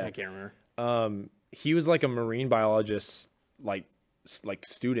 Hillenburg, yeah. I can't remember. He was like a marine biologist, like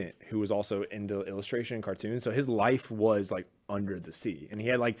student who was also into illustration and cartoons. So his life was like under the sea, and he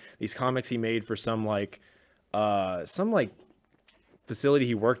had like these comics he made for some facility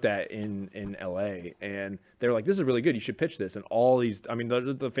he worked at in LA, and they were like, "This is really good. You should pitch this." And all these, I mean,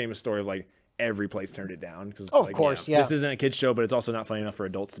 the famous story of like every place turned it down because of course, yeah. This isn't a kid's show, but it's also not funny enough for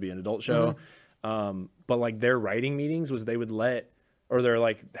adults to be an adult show. But like their writing meetings was they would let, or their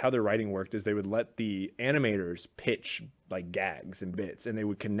how their writing worked is they would let the animators pitch like gags and bits, and they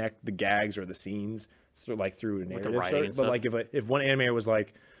would connect the gags or the scenes through a narrative. writing and but like if one animator was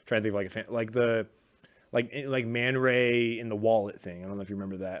like trying to think of like Man Ray in the wallet thing. I don't know if you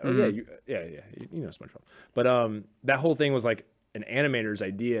remember that. Oh you know SpongeBob. But that whole thing was like an animator's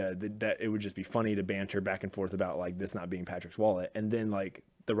idea that it would just be funny to banter back and forth about like this not being Patrick's wallet, and then like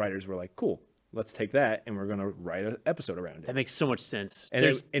the writers were like, cool, let's take that and we're gonna write an episode around it. That makes so much sense. And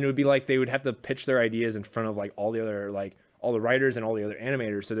it would be like they would have to pitch their ideas in front of like all the other all the writers and all the other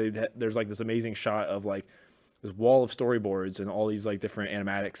animators. So there's like this amazing shot of like this wall of storyboards and all these like different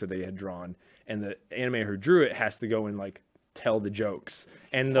animatics that they had drawn, and the animator who drew it has to go and like tell the jokes,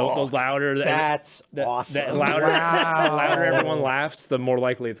 and the louder That's awesome. the louder everyone laughs, the more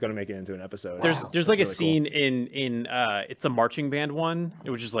likely it's going to make it into an episode. There's like really a scene in it's the marching band one,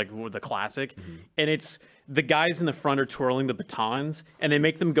 which is like the classic, and it's the guys in the front are twirling the batons, and they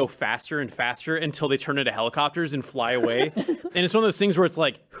make them go faster and faster until they turn into helicopters and fly away. And it's one of those things where it's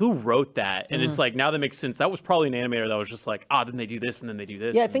like, who wrote that? And it's like, now that makes sense. That was probably an animator that was just like, then they do this and then they do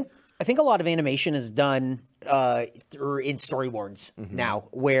this. Yeah, I think a lot of animation is done in storyboards now,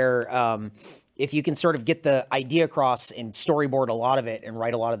 where if you can sort of get the idea across and storyboard a lot of it and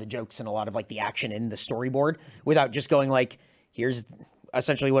write a lot of the jokes and a lot of like the action in the storyboard without just going like, here's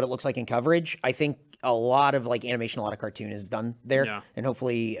essentially what it looks like in coverage. I think a lot of like animation, a lot of cartoon is done there. Yeah. And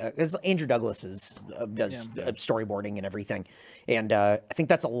hopefully, because Andrew Douglas does storyboarding and everything. And I think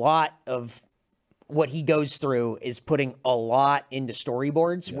that's a lot of what he goes through is putting a lot into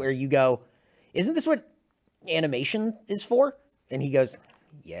storyboards where you go, isn't this what animation is for? And he goes,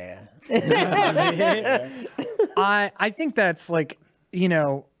 yeah. I think that's like,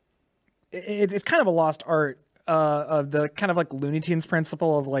 it's kind of a lost art of the kind of like Looney Tunes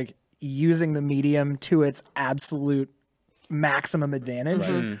principle of like using the medium to its absolute maximum advantage,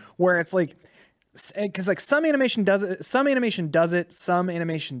 where it's like, because like some animation does it, some animation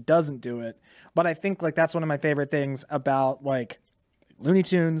doesn't do it. But I think like that's one of my favorite things about like Looney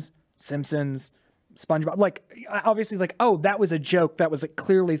Tunes, Simpsons, SpongeBob. Like obviously like, oh, that was a joke that was like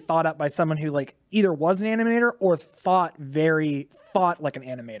clearly thought up by someone who like either was an animator or thought like an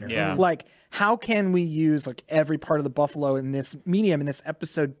animator. Yeah. Like how can we use like every part of the buffalo in this medium in this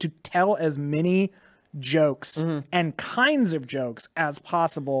episode to tell as many jokes and kinds of jokes as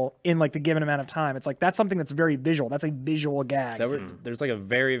possible in like the given amount of time? It's like that's something that's very visual. That's a visual gag. There's like a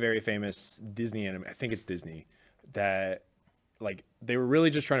very, very famous Disney anime. I think it's Disney that like they were really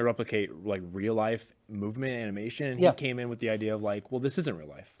just trying to replicate like real life movement animation. And Yeah. he came in with the idea of like, well, this isn't real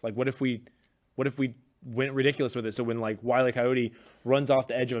life. Like, what if we went ridiculous with it? So when like Wile E. Coyote runs off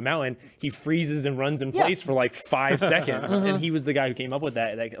the edge of a mountain, he freezes and runs in place for like 5 seconds, and he was the guy who came up with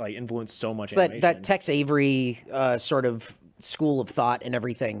that. That like influenced so much. So animation. that Tex Avery sort of school of thought and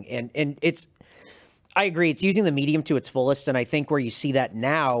everything, and it's. I agree. It's using the medium to its fullest, and I think where you see that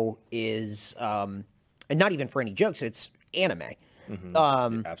now is, and not even for any jokes, it's anime.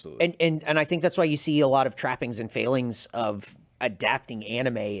 Absolutely. And I think that's why you see a lot of trappings and failings of adapting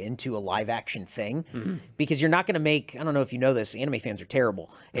anime into a live action thing, because you're not going to make, I don't know if you know this, anime fans are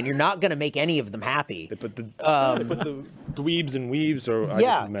terrible, and you're not going to make any of them happy. But the dweebs and weebs, or I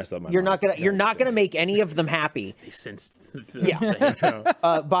just messed up my you're mind. you're not gonna make any of them happy. Since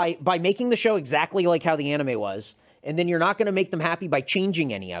By making the show exactly like how the anime was, and then you're not going to make them happy by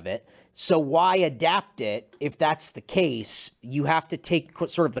changing any of it. So why adapt it if that's the case? You have to take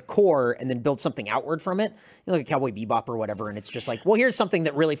sort of the core and then build something outward from it, like a Cowboy Bebop or whatever. And it's just like, well, here's something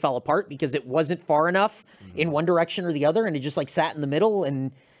that really fell apart because it wasn't far enough in one direction or the other, and it just like sat in the middle,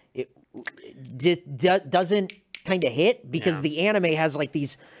 and it doesn't kind of hit because the anime has like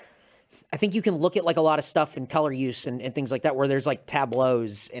these. I think you can look at like a lot of stuff in color use and things like that where there's like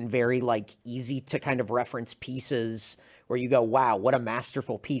tableaus and very like easy to kind of reference pieces where you go, wow, what a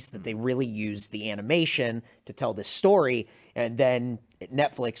masterful piece that they really used the animation to tell this story. And then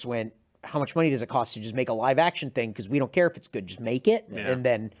Netflix went, how much money does it cost to just make a live action thing? Because we don't care if it's good, just make it. And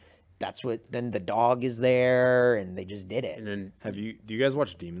then then the dog is there and they just did it. and then Do you guys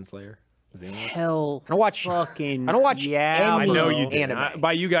watch Demon Slayer? hell, I don't watch fucking I don't watch yeah, any I know you did. anime.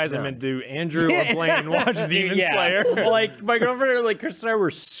 By you guys, I meant do Andrew or Blaine watch Demon Slayer? Like my girlfriend, like Chris and I were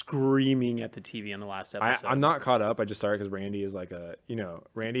screaming at the TV in the last episode. I'm not caught up. I just started because Randy is like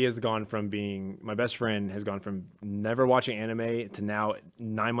Randy has gone from being my best friend, has gone from never watching anime to now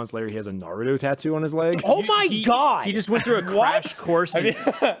 9 months later he has a Naruto tattoo on his leg. Oh my God. He just went through a crash course.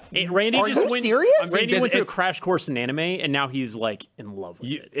 Randy Are just you went. serious? Randy went through a It's- crash course in anime, and now he's like in love with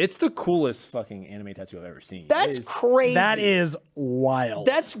it. It's the coolest fucking anime tattoo I've ever seen. That's It is- crazy. That is wild.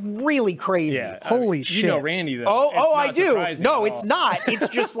 That's really crazy. Yeah, Holy you shit. know Randy though. Oh, It's I not do. surprising No, at it's all. not. It's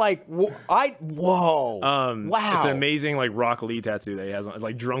just like whoa. Wow. It's an amazing like Rock Lee tattoo that he has on. It's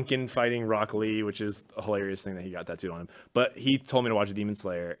like drunken fighting Rock Lee, which is a hilarious thing that he got tattooed on him. But he told me to watch Demon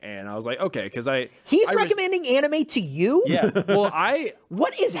Slayer, and I was like, okay, because He's recommending anime to you? Yeah. Well,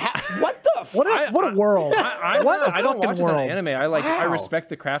 What is what the what a world. What a I don't fucking watch a ton of world. anime. I Wow. respect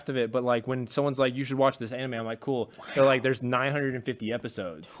the craft of it, but like when someone's like, you should watch this anime, I'm like, cool. They're like, there's 950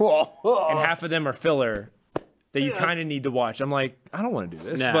 episodes, and half of them are filler that you kind of need to watch. I'm like, I don't want to do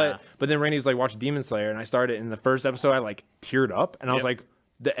this. Nah. But then Randy was like, watch Demon Slayer, and I started in the first episode. I like teared up, and I was like,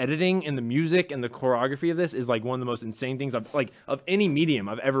 the editing and the music and the choreography of this is like one of the most insane things of any medium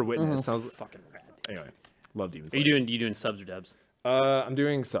I've ever witnessed. So I was, Fucking rad. anyway, love Demon Are Slayer. you doing subs or dubs? I'm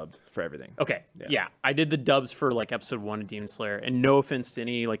doing subbed for everything. Okay. Yeah. I did the dubs for like episode 1 of Demon Slayer, and no offense to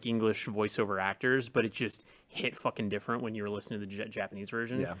any like English voiceover actors, but it just hit fucking different when you were listening to the Japanese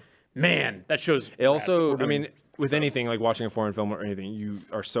version. Yeah. Man, that shows. It also, I mean, with anything like watching a foreign film or anything, you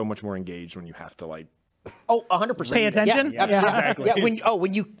are so much more engaged when you have to like. Oh, 100%. Pay attention? Yeah. Exactly. Yeah,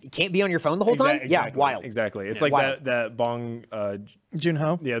 when you can't be on your phone the whole time? Yeah, wild. Exactly. It's like Wild. that Bong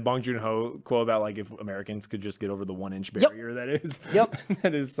Junho. Bong Joon-ho quote about like if Americans could just get over the 1-inch barrier that is. Yep.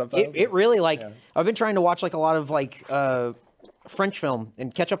 that is subtitles. It really like I've been trying to watch like a lot of like French film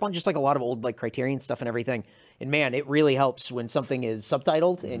and catch up on just like a lot of old like Criterion stuff and everything. And man, it really helps when something is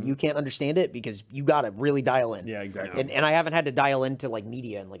subtitled and you can't understand it because you got to really dial in. Yeah, exactly. And I haven't had to dial into like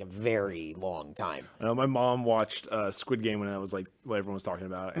media in like a very long time. I know my mom watched Squid Game when that was like what everyone was talking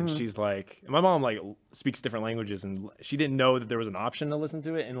about, and Mm-hmm. she's like, and my mom like speaks different languages, and she didn't know that there was an option to listen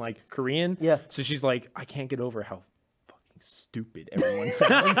to it in like Korean. Yeah. So she's like, I can't get over how fucking stupid everyone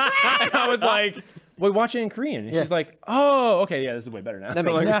sounds. And I was like, wait, watch it in Korean. And she's like, oh, okay, yeah, this is way better now. That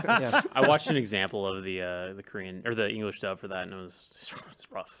makes sense. Yeah. I watched an example of the Korean or the English dub for that, and it's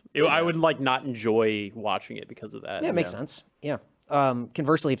rough. I would like not enjoy watching it because of that. Yeah, it makes sense. Yeah.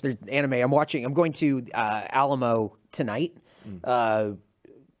 Conversely, if there's anime, I'm going to Alamo tonight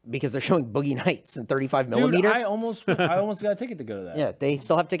because they're showing Boogie Nights in 35 Dude, millimeter. I almost got a ticket to go to that. Yeah, they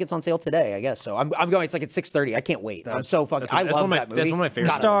still have tickets on sale today, I guess. So I'm going. It's like at 6:30. I can't wait. I'm so fucking. I love that movie. That's one of my favorite.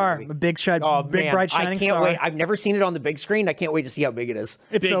 God, Star, movie. a big, Oh, big man, bright shining I can't star. wait. I've never seen it on the big screen. I can't wait to see how big it is.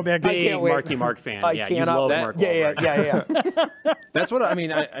 It's so big. Big can't wait. Marky Mark fan. I Yeah, you cannot- love that- Mark Yeah. That's what I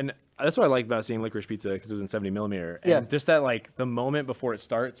mean. I that's what I like about seeing Licorice Pizza, because it was in 70 millimeter. And Yeah. just that, like, the moment before it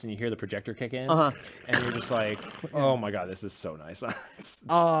starts and you hear the projector kick in, and you're just like, oh my God, this is so nice. I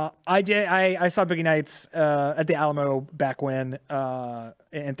saw Boogie Nights at the Alamo back when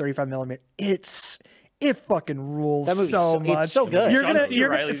in 35 millimeter. It fucking rules That movie's so much. it's so good. John C.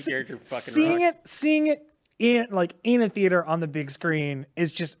 Reilly's character fucking rocks. seeing it in a theater on the big screen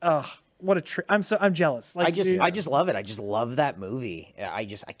is just what a treat. I'm jealous. Like, I just love it. I just love that movie. I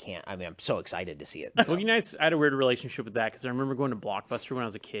can't. I mean, I'm so excited to see it. So. Boogie Nights, I had a weird relationship with that because I remember going to Blockbuster when I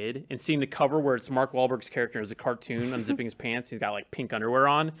was a kid and seeing the cover where it's Mark Wahlberg's character as a cartoon unzipping his pants. He's got like pink underwear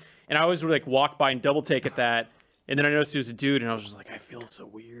on, and I always would like walk by and double take at that. And then I noticed he was a dude, and I was just like, I feel so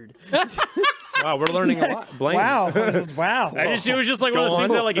weird. Wow, we're learning a lot. Blaine. wow. Wow. It was just like one of those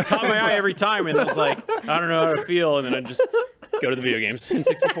things that like it caught my eye every time, and I was like, I don't know how to feel, and then I just go to the video games in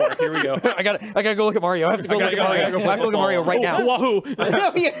 64. Here we go. I gotta go look at Mario. I have to go look at Mario. I have to look at Mario right now. Wahoo!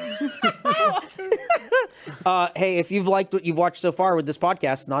 Hey, if you've liked what you've watched so far with this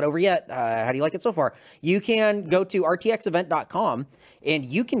podcast, it's not over yet. How do you like it so far? You can go to rtxevent.com and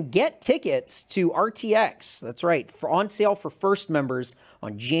you can get tickets to RTX. That's right, on sale for first members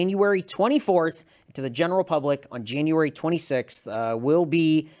on January 24th. To the general public on January 26th. We'll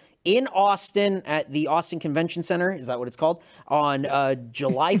be in Austin at the Austin Convention Center. Is that what it's called? On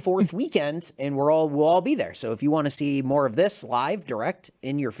July 4th weekend, and we'll all be there. So if you want to see more of this live, direct,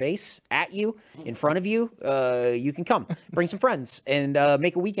 in your face, at you, in front of you, you can come. Bring some friends and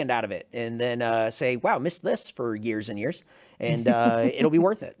make a weekend out of it. And then say, wow, missed this for years and years. And it'll be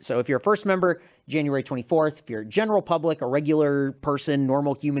worth it. So if you're a first member, January 24th. If you're a general public, a regular person,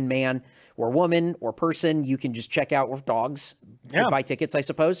 normal human man, or woman or person, you can just check out with dogs. Yeah. Buy tickets, I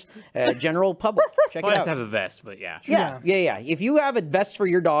suppose. General public, check Well, it I have out. to have a vest, but yeah. Yeah. If you have a vest for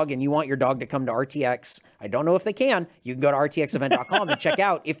your dog and you want your dog to come to RTX, I don't know if they can. You can go to rtxevent.com and check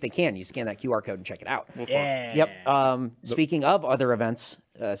out if they can. You scan that QR code and check it out. Yeah. Yep. Speaking of other events,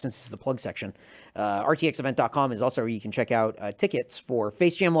 since this is the plug section, rtxevent.com is also where you can check out tickets for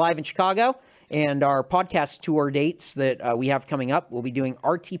Face Jam Live in Chicago and our podcast tour dates that we have coming up. We'll be doing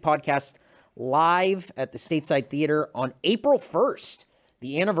RT Podcast Live at the Stateside Theater on April 1st,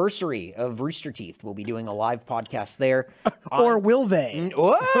 the anniversary of Rooster Teeth. We'll be doing a live podcast there. Or will they?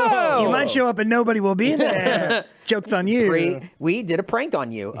 Whoa! You might show up and nobody will be there. Joke's on you. We did a prank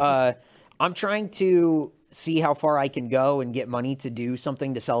on you. I'm trying to see how far I can go and get money to do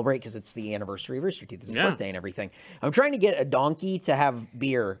something to celebrate because it's the anniversary of Rooster Teeth. It's his birthday and everything. I'm trying to get a donkey to have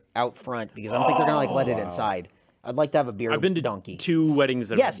beer out front because I don't think they're going to let it inside. I'd like to have a beer I've been to donkey. 2 weddings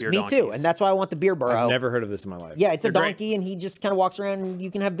that Yes, are beer me donkeys. too. And that's why I want the beer burrow. I've never heard of this in my life. Yeah, it's a They're great. donkey and he just kind of walks around and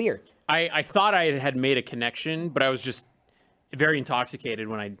you can have beer. I thought I had made a connection, but I was just very intoxicated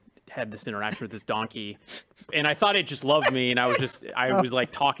when I had this interaction with this donkey, and I thought it just loved me, and I was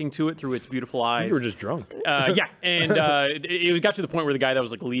like talking to it through its beautiful eyes. You were just drunk. Yeah, and it got to the point where the guy that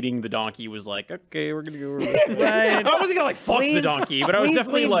was like leading the donkey was like, "Okay, we're gonna go." Right. I wasn't gonna like fuck the donkey, but I was Please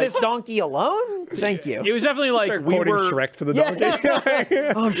definitely leave like, this donkey alone. Thank you. it was definitely like we Quoting were Shrek to the donkey.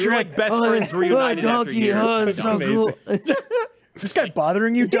 we were like best friends reunited after years. It's so cool. Is this guy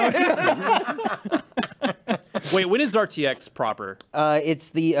bothering you, Doug? Wait, when is RTX proper?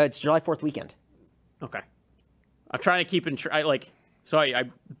 It's July 4th weekend. Okay. I'm trying to keep in. I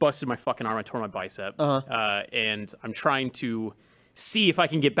busted my fucking arm. I tore my bicep. And I'm trying to see if I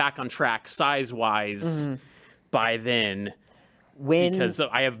can get back on track size wise by then because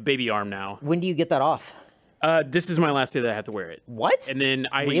I have baby arm now. When do you get that off? This is my last day that I have to wear it. What? And then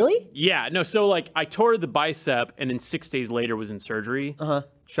I Really? Yeah. No. So like I tore the bicep, and then 6 days later was in surgery.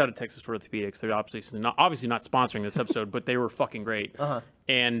 Shout out to Texas Orthopedics. They're obviously not sponsoring this episode, but they were fucking great.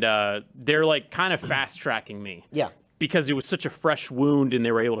 And they're like kind of fast tracking me. Yeah. Because it was such a fresh wound, and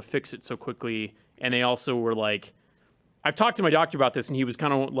they were able to fix it so quickly. And they also were like, I've talked to my doctor about this, and he was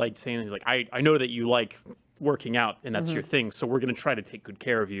kind of like saying, he's like, I know that you like working out and that's your thing, so we're going to try to take good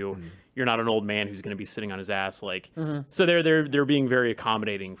care of you. You're not an old man who's going to be sitting on his ass so they're being very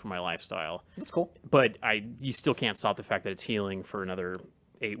accommodating for my lifestyle. That's cool. But you still can't stop the fact that it's healing for another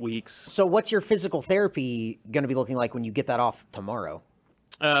 8 weeks. So what's your physical therapy going to be looking like when you get that off tomorrow?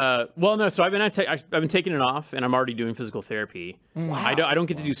 Well, no. So I've been taking it off, and I'm already doing physical therapy. Wow. I don't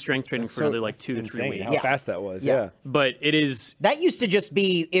get to do strength training for another like 2 to 3 Insane weeks. how fast that was. Yeah. Yeah. But it is. That used to just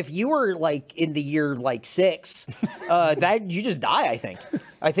be if you were like in the year like 6, that you just die.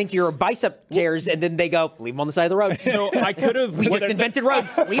 I think your bicep tears, and then they go leave them on the side of the road. So I could have. We just invented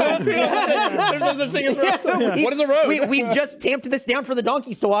roads. Leave them. There's no such thing as road. What is a road? We've just tamped this down for the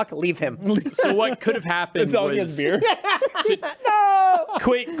donkeys to walk. Leave him. So what could have happened Donkey has was beer. No.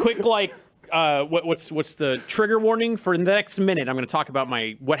 quick like what's the trigger warning for the next minute? I'm going to talk about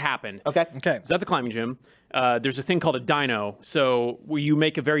what happened. Okay. Okay. Is at the climbing gym. There's a thing called a dyno. So where you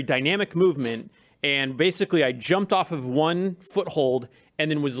make a very dynamic movement, and basically I jumped off of one foothold and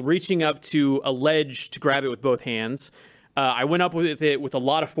then was reaching up to a ledge to grab it with both hands. I went up with it with a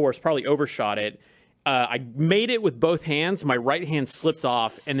lot of force, probably overshot it. I made it with both hands. My right hand slipped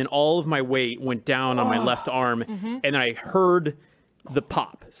off, and then all of my weight went down on my left arm, and then I heard the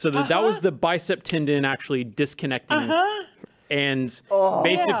pop. So that was the bicep tendon actually disconnecting. And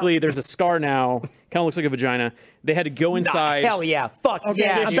basically, there's a scar now. Kind of looks like a vagina. They had to go inside. Hell yeah. Fuck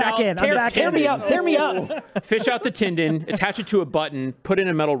yeah. I'm back in. Tear me up. Tear me up. Fish out the tendon, attach it to a button, put in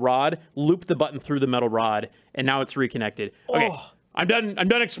a metal rod, loop the button through the metal rod, and now it's reconnected. Okay, I'm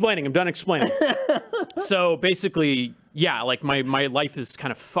done explaining. So basically, yeah, like my life is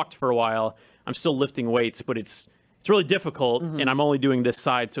kind of fucked for a while. I'm still lifting weights, but it's really difficult, and I'm only doing this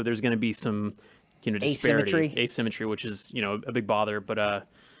side, so there's going to be some disparity, asymmetry, which is a big bother. But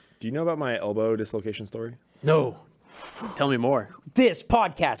Do you know about my elbow dislocation story? no, tell me more. This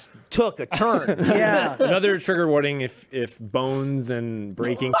podcast took a turn. Yeah. Another trigger warning if bones and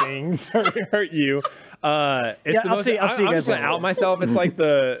breaking things hurt you. It's Yeah, the I'll most, see you I'm guys just gonna later. out myself. It's like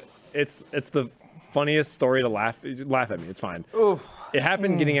it's the funniest story to laugh at me. It's fine. It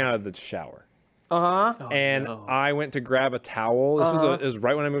happened getting out of the shower. And I went to grab a towel. This was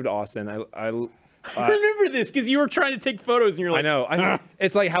right when I moved to Austin. I remember this because you were trying to take photos and you're like, I know.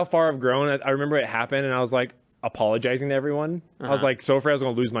 It's like how far I've grown. I remember it happened, and I was like apologizing to everyone. I was like so afraid I was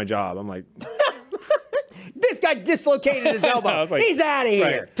going to lose my job. I'm like, This guy dislocated his elbow. I was like, He's out of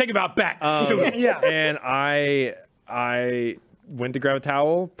here. take it about back. Yeah. and I went to grab a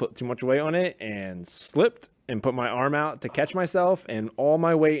towel, put too much weight on it, and slipped and put my arm out to catch myself, and all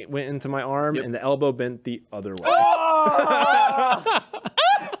my weight went into my arm, and the elbow bent the other way.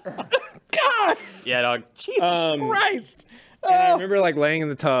 Yeah, dog. Christ. And I remember like laying in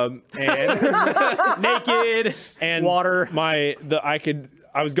the tub and Naked and water.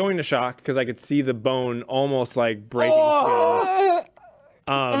 I was going to shock because I could see the bone almost like breaking skin.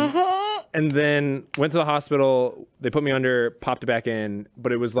 And then went to the hospital. They put me under, popped it back in,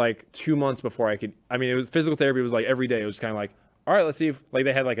 but it was like 2 months before I could. I mean, it was physical therapy. It was like every day. It was kind of like, all right, let's see if like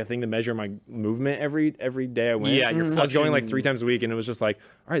they had like a thing to measure my movement every day I went. Yeah, you're I was going like flushing- 3 times a week, and it was just like,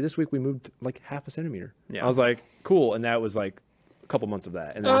 all right, this week we moved like half a centimeter. Yeah. I was like, cool, and that was like a couple months of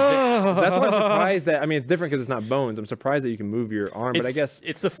that, and then that's why I'm surprised that. I mean, it's different because it's not bones. I'm surprised that you can move your arm, but I guess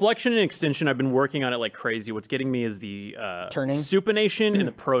it's the flexion and extension. I've been working on it like crazy. What's getting me is the Turning? supination and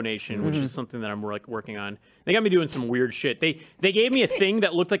the pronation, which is something that I'm like working on. They got me doing some weird shit. They gave me a thing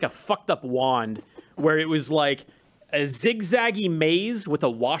that looked like a fucked up wand, where it was like a zigzaggy maze with a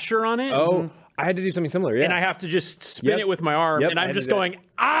washer on it. I had to do something similar. Yeah, And I have to just spin Yep. it with my arm, Yep, and I I'm had just to do going,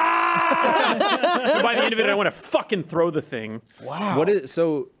 ah! And by the end of it, I want to fucking throw the thing. What is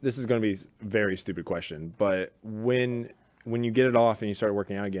so? This is going to be a very stupid question, but when you get it off and you start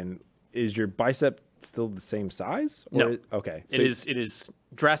working out again, is your bicep still the same size? Or No. Okay. It is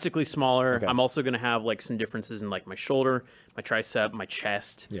drastically smaller. Okay. I'm also going to have like some differences in like my shoulder, my tricep, my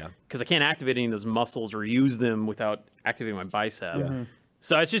chest. Yeah. Because I can't activate any of those muscles or use them without activating my bicep.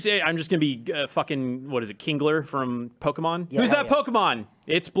 So I'm just going to be fucking, what is it, Kingler from Pokemon? Who's hell that Pokemon?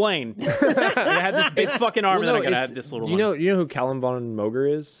 It's Blaine. And I had this big fucking arm, and then I got to have this little you one. know who Callum Von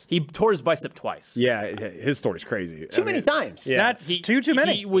Moger is? He tore his bicep twice. Yeah, his story's crazy. Too many times. Yeah. That's too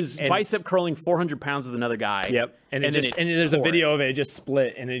many. He was bicep curling 400 pounds with another guy. Yep. And then there's a tore. video of it just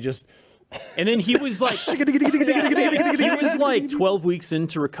split, and it just. And then he was like, he was like 12 weeks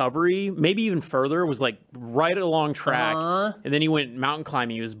into recovery, maybe even further, was like right along track. And then he went mountain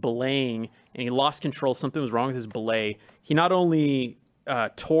climbing. He was belaying and he lost control. Something was wrong with his belay. He not only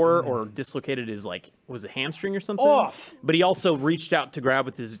tore or dislocated his was it hamstring or something? Off. But he also reached out to grab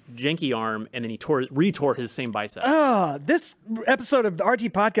with his janky arm, and then he retore his same bicep. This episode of the RT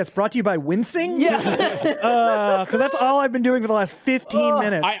Podcast brought to you by Wincing. Yeah. Because that's all I've been doing for the last 15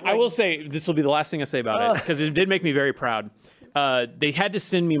 minutes. I will say, this will be the last thing I say about it, because it did make me very proud. They had to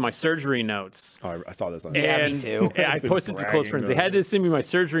send me my surgery notes. Oh, I saw this on. Yeah, me And too. I posted to close bragging friends. They about had to send me my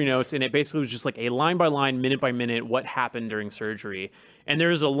surgery notes, and it basically was just like a line by line, minute by minute, what happened during surgery. And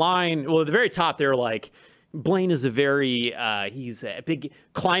there's a line, well, at the very top, they're like, Blaine is he's a big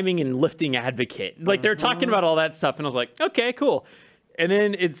climbing and lifting advocate. Like, they're talking about all that stuff, and I was like, okay, cool. And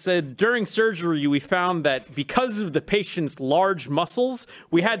then it said, during surgery, we found that because of the patient's large muscles,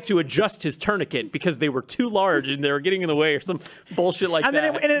 we had to adjust his tourniquet because they were too large and they were getting in the way or some bullshit like and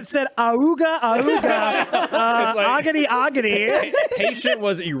that. then it said, auga, auga, agony, agony. Patient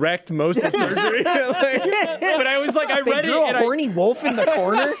was erect most of surgery. But I was like, I They read drew it a and horny wolf in the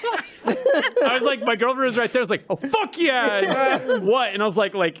corner. I was like, my girlfriend was right there. I was like, oh, fuck yeah. What? And I was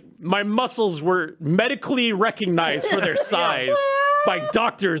like, my muscles were medically recognized for their size by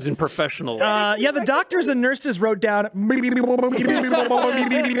doctors and professionals. Yeah, the doctors and nurses wrote down.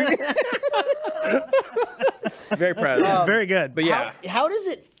 Very proud of that. Very good. But yeah, How does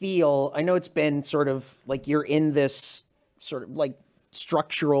it feel? I know it's been sort of like you're in this sort of like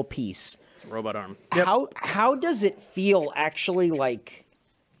structural piece. It's a robot arm. How does it feel actually like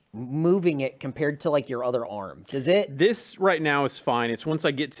moving it compared to like your other arm? Does it? This right now is fine. It's once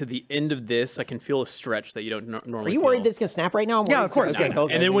I get to the end of this, I can feel a stretch that you don't normally Are you feel. worried that it's gonna snap right now? I'm Yeah, worried of course. Okay,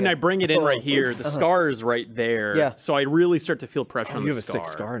 okay, And then when okay. I bring it in right here, the scar is right there. Yeah. So I really start to feel pressure on you the have a scar.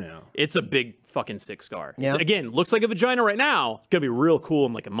 sick scar now. It's a big fucking sick scar. Yeah. Again, looks like a vagina right now. It's gonna be real cool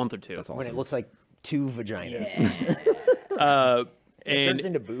in like a month or two. That's when it looks like two vaginas. It turns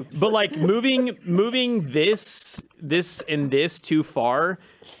into boobs. But like moving this and this too far,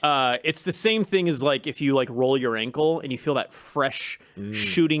 it's the same thing as like if you like roll your ankle and you feel that fresh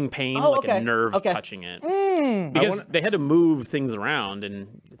shooting pain, Oh, like okay. a nerve Okay. touching it. Because they had to move things around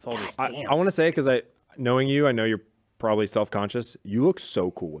and it's all just I want to say because knowing you, I know you're probably self-conscious. You look so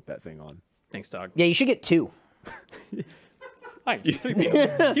cool with that thing on. thanks, dog. Yeah, you should get two.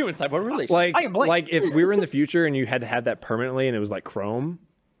 Human cyborg relations. I am Blake. Like if we were in the future and you had to have that permanently and it was like chrome,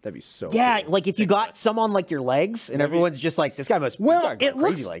 that'd be so Yeah, cool. like if you got some on like your legs and everyone's just like, this guy must. he's Well, got it crazy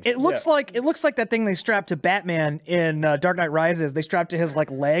looks legs. it looks like that thing they strapped to Batman in Dark Knight Rises. They strapped to his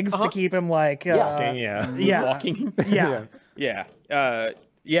like legs to keep him like yeah. yeah. walking. Yeah. Yeah.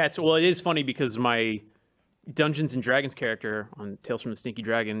 Yeah. It is funny because my Dungeons and Dragons character on Tales from the Stinky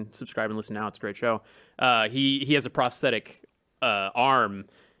Dragon, subscribe and listen now. It's a great show. He has a prosthetic arm,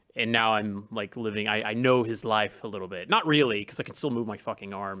 and now I'm like living. I know his life a little bit. Not really, because I can still move my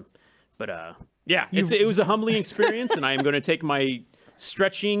fucking arm. But yeah, it was a humbling experience, and I am going to take my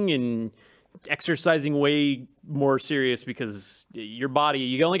stretching and exercising way more serious because your body,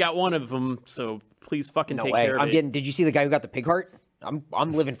 you only got one of them, so please fucking No take way. care of I'm it. getting. Did you see the guy who got the pig heart?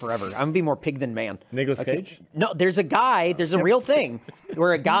 I'm living forever. I'm gonna be more pig than man. Nicolas Cage? No, there's a guy. There's a real thing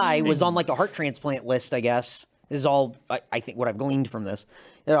where a guy was on like a heart transplant list. I guess this is all I think what I've gleaned from this.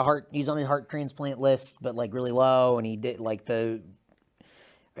 He had he's on a heart transplant list, but like really low, and he did like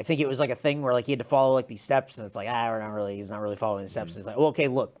I think it was like a thing where like he had to follow like these steps, and it's like he's not really following the steps. And it's like, well, okay,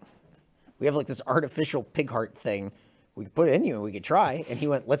 look, we have like this artificial pig heart thing. We could put it in you and we could try. And he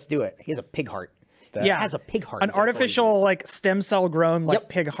went, let's do it. He has a pig heart. Yeah, has a pig heart. an Is that artificial like stem cell grown like Yep.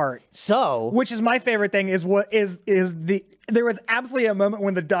 pig heart. So Which is my favorite thing is there was absolutely a moment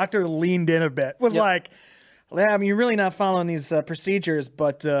when the doctor leaned in a bit. Was like, yeah, I mean, you're really not following these procedures,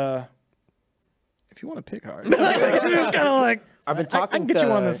 but if you want a pig heart, it was kind of like I've been I talking can get to, you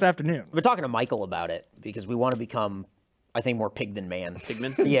one this afternoon. I've been talking to Michael about it because we want to become, I think, more pig than man.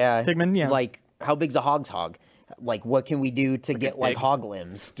 Pigman? Yeah. Pigman, yeah. Like, how big's a hog's hog? Like, what can we do to get like hog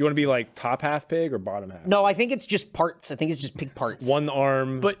limbs? Do you want to be like top half pig or bottom half? No, I think it's just parts. I think it's just pig parts. One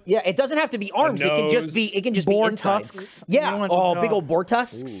arm. But Yeah, it doesn't have to be arms. It can just be. It can just Boar be inside. tusks. Yeah. You want Oh, to- big old boar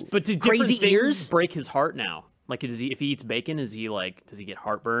tusks. But do crazy different things ears. break his heart now? Like, if he eats bacon, does he get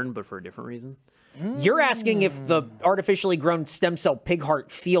heartburn, but for a different reason? You're asking if the artificially grown stem cell pig heart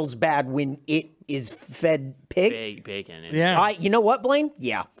feels bad when it is fed pig. Bacon. Yeah. You know what, Blaine?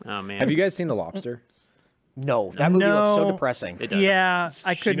 Yeah. Oh man. Have you guys seen The Lobster? No, that movie looks so No. depressing. It does. Yeah,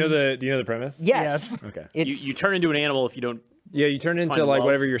 I Do could. you know the premise? Yes. Okay. It's You turn into an animal if you don't. Yeah, you turn into Find like love.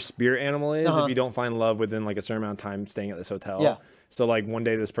 whatever your spirit animal is if you don't find love within like a certain amount of time staying at this hotel. Yeah. So like one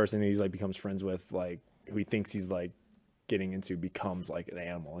day this person he's like becomes friends with like who he thinks he's like getting into becomes like an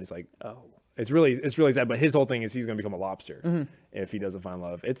animal. He's like, oh, it's really sad. But his whole thing is he's gonna become a lobster if he doesn't find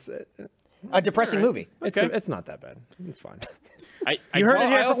love. It's a depressing movie. it's not that bad. It's fine. You heard it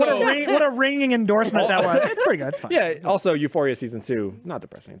here. I also- What a ringing endorsement that was. It's pretty good. It's fine. Yeah. Also, Euphoria season 2, not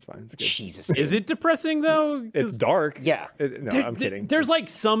depressing. It's fine. It's good. Jesus. Is it depressing though? 'Cause It's dark. Yeah. No, I'm kidding. There's like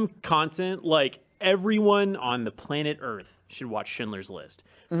some content like everyone on the planet Earth should watch Schindler's List.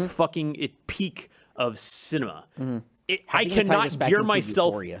 Fucking it peak of cinema. I you gonna tie cannot this back gear into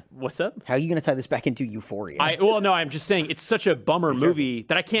myself. Euphoria? What's up? How are you going to tie this back into Euphoria? No, I'm just saying it's such a bummer movie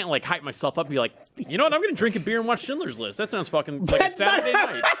that I can't like hype myself up and be like, you know what? I'm gonna drink a beer and watch Schindler's List. That sounds fucking like a That's not Saturday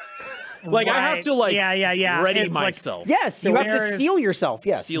night. Like I have Right. to like Yeah. ready It's like- myself. yes, you have to there's- steel yourself.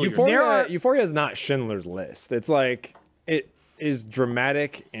 Yes. Steel yourself. Euphoria is not Schindler's List. It's like it is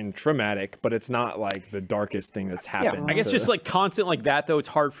dramatic and traumatic, but it's not like the darkest thing that's happened. I guess to- just like content like that though, it's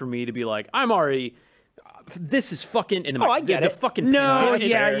hard for me to be like, I'm already. This is fucking. And I get the it. fucking No, pandemic.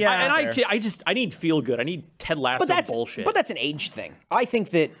 yeah, And yeah. I need feel good. I need Ted Lasso bullshit. But that's an age thing. I think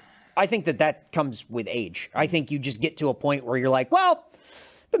that comes with age. I think you just get to a point where you're like, well,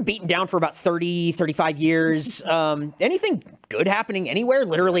 been beaten down for about 30, 35 years. Anything good happening anywhere,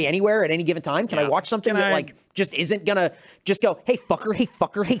 literally anywhere at any given time? Can I watch something that like just isn't gonna just go, hey fucker, hey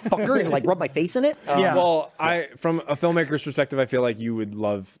fucker, hey fucker, and like rub my face in it? Well, from a filmmaker's perspective, I feel like you would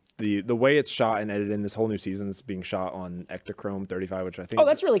love the way it's shot and edited in this whole new season. It's being shot on Ektachrome 35, which I think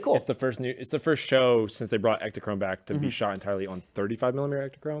that's really cool. It's the first show since they brought Ektachrome back to be shot entirely on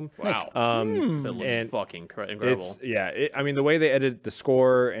 35mm Ektachrome. Wow. That looks fucking incredible. I mean, the way they edit the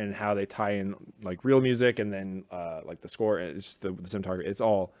score and how they tie in like real music and then like the score, it's just the cinematography. It's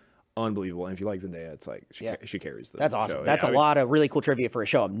all unbelievable. And if you like Zendaya, it's like she carries the That's awesome. show. That's a lot of really cool trivia for a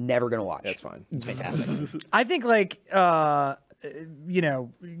show I'm never gonna watch. That's fine. It's fantastic. I think like you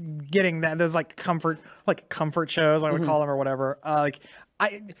know, getting that those like comfort shows, I would call them or whatever.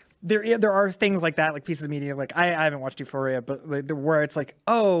 There are things like that, like pieces of media. Like I haven't watched Euphoria, but like, where it's like,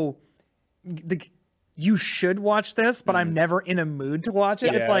 you should watch this, but I'm never in a mood to watch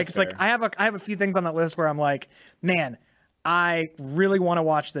it. Yeah, It's like I have a few things on that list where I'm like, man, I really want to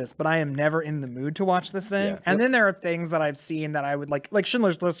watch this, but I am never in the mood to watch this thing. Yeah. And then there are things that I've seen that I would like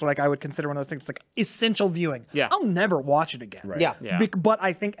Schindler's List, like I would consider one of those things. It's like essential viewing. Yeah. I'll never watch it again. Right. Yeah. But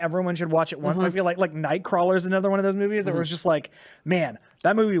I think everyone should watch it once. I feel like Nightcrawler is another one of those movies that was just like, man,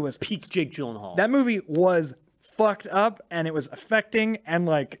 that movie was Peak Jake Gyllenhaal. that movie was fucked up and it was affecting and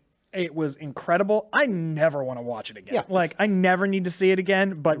like it was incredible. I never want to watch it again. Yeah. Like I never need to see it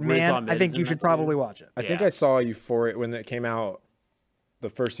again. But Riz man, Ahmed I think is in you that should too. probably watch it. I think Yeah. I saw Euphoria when it came out. The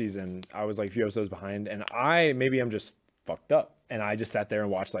first season, I was like a few episodes behind, and I'm just fucked up, and I just sat there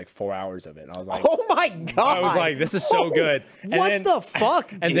and watched like 4 hours of it, and I was like, Oh my god! I was like, this is so good. And What then- the fuck,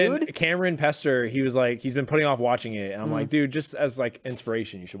 dude? And then Cameron Pester, he was like, he's been putting off watching it, and I'm like, dude, just as like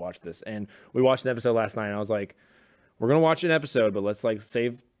inspiration, you should watch this. And we watched an episode last night, and I was like, we're gonna watch an episode, but let's like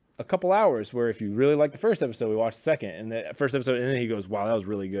save a couple hours. Where if you really like the first episode, we watch the second, and the first episode, and then he goes, wow, that was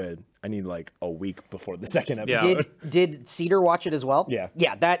really good. I need like a week before the second episode. Did Cedar watch it as well? Yeah.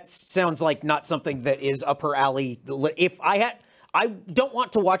 Yeah, that sounds like not something that is up her alley. If I don't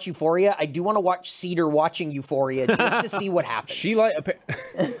want to watch Euphoria. I do want to watch Cedar watching Euphoria just to see what happens. She like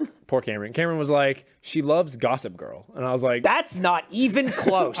poor Cameron. Cameron was like, she loves Gossip Girl, and I was like, That's not even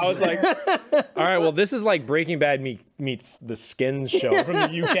close. I was like, all right, well, this is like Breaking Bad meets the Skins show from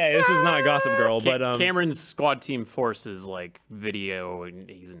the UK. This is not Gossip Girl, but Cameron's squad team forces like video, and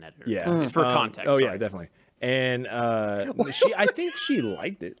he's an editor. yeah, for context. Oh yeah, sorry. definitely. And I think she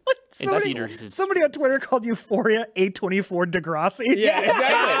liked it. Somebody on Twitter called Euphoria A24 Degrassi. Yeah,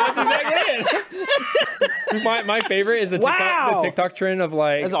 exactly. That's exactly it. My favorite is the Wow. TikTok trend of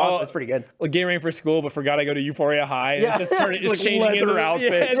like, That's awesome. That's pretty good. Like getting ready for school, but forgot I go to Euphoria High. And Yeah. it's just it's like changing in her leather.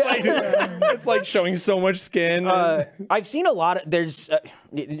 outfit. Yeah. It's like it's like showing so much skin. I've seen a lot of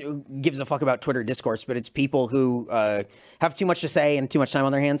it gives a fuck about Twitter discourse, but it's people who have too much to say and too much time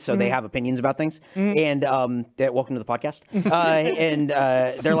on their hands, so they have opinions about things. And welcome to the podcast. And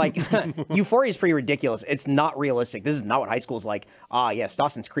they're like, Euphoria is pretty ridiculous. It's not realistic. This is not what high school is like. Yes,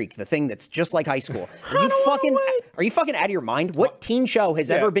 Dawson's Creek, the thing that's just like high school. Are you fucking out of your mind? What teen show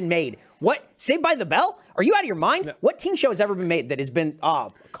has ever been made? What? Saved by the Bell? Are you out of your mind? No. What teen show has ever been made that has been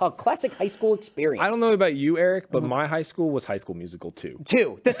called classic high school experience? I don't know about you, Eric, but my high school was High School Musical 2.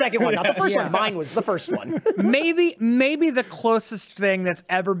 2, the second one, not the first one. Mine was the first one. maybe the closest thing that's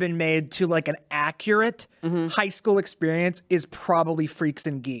ever been made to like an accurate high school experience is probably Freaks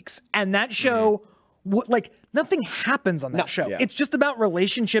and Geeks, and that show, like nothing happens on that show. Yeah. It's just about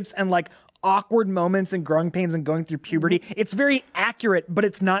relationships and like awkward moments and growing pains and going through puberty. It's very accurate, but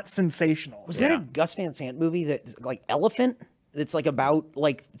it's not sensational. Was that a Gus Van Sant movie that like Elephant? That's like about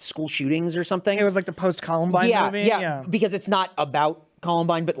like school shootings or something. It was like the post Columbine movie. Yeah, because it's not about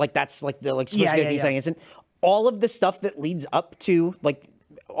Columbine, but like that's like the supposed to be the exciting incident. All of the stuff that leads up to like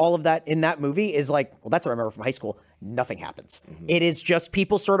all of that in that movie is like, well, that's what I remember from high school. Nothing happens. It is just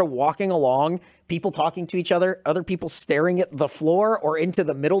people sort of walking along, people talking to each other, other people staring at the floor or into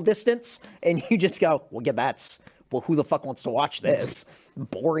the middle distance, and you just go, well, yeah, who the fuck wants to watch this?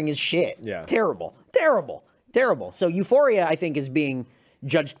 Boring as shit. Yeah. Terrible. So Euphoria, I think, is being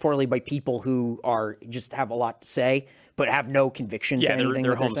judged poorly by people who are just have a lot to say, but have no conviction to anything.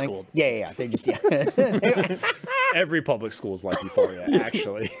 They're that saying. homeschooled. Yeah. They're just Every public school is like Euphoria,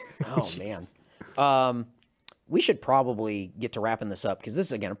 actually. Oh man. We should probably get to wrapping this up because this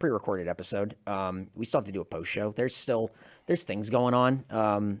is again a pre-recorded episode. We still have to do a post show. There's things going on.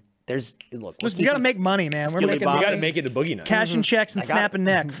 We got to make money, man. We're making We money. got to make it to Boogie Nights. Cashing checks and snapping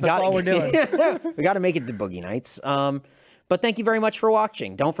necks. That's all we're doing. We got to make it to Boogie Nights. But thank you very much for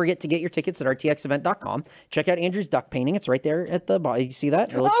watching. Don't forget to get your tickets at rtxevent.com. Check out Andrew's duck painting. It's right there at the bottom. You see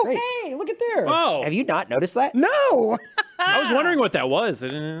that? It looks great. Hey, look at there. Oh, Have you not noticed that? No. I was wondering what that was. I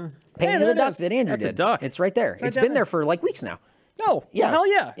didn't- Painting there of the it duck is. that Andrew That's a did. duck. It's right there. It's down been there for like weeks now. No. Yeah. Well, hell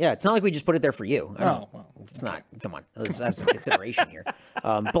yeah. Yeah, it's not like we just put it there for you. I mean, Oh, well. it's not. Come on. Let's have some consideration here.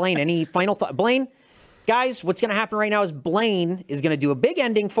 Blaine, any final thought? Blaine, guys, what's going to happen right now is Blaine is going to do a big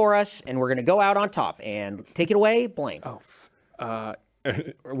ending for us, and we're going to go out on top. And take it away, Blaine.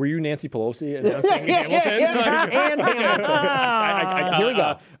 Were you Nancy Pelosi announcing Hamilton? And Hamilton. Here we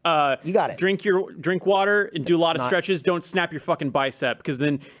go. You got it. Drink water and do a lot of not- stretches. Don't snap your fucking bicep because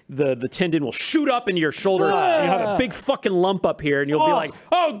then the tendon will shoot up into your shoulder. And you'll have a big fucking lump up here, and you'll be like,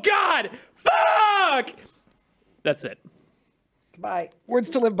 "Oh God, fuck!" That's it. Bye.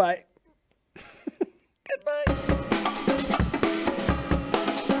 Words to live by. Goodbye.